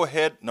 Please go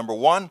ahead. Number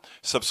 1,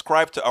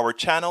 subscribe to our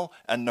channel.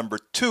 And number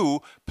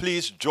 2,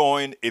 please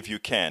join if you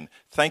can.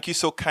 Thank you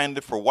so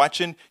kindly for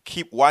watching.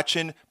 Keep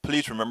watching.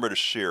 Please remember to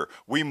share.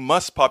 We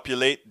must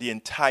populate the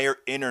entire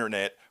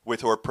internet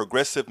with our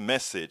progressive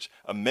message,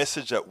 a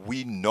message that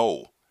we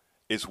know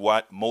is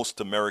what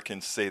most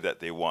Americans say that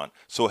they want.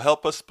 So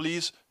help us,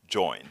 please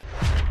join.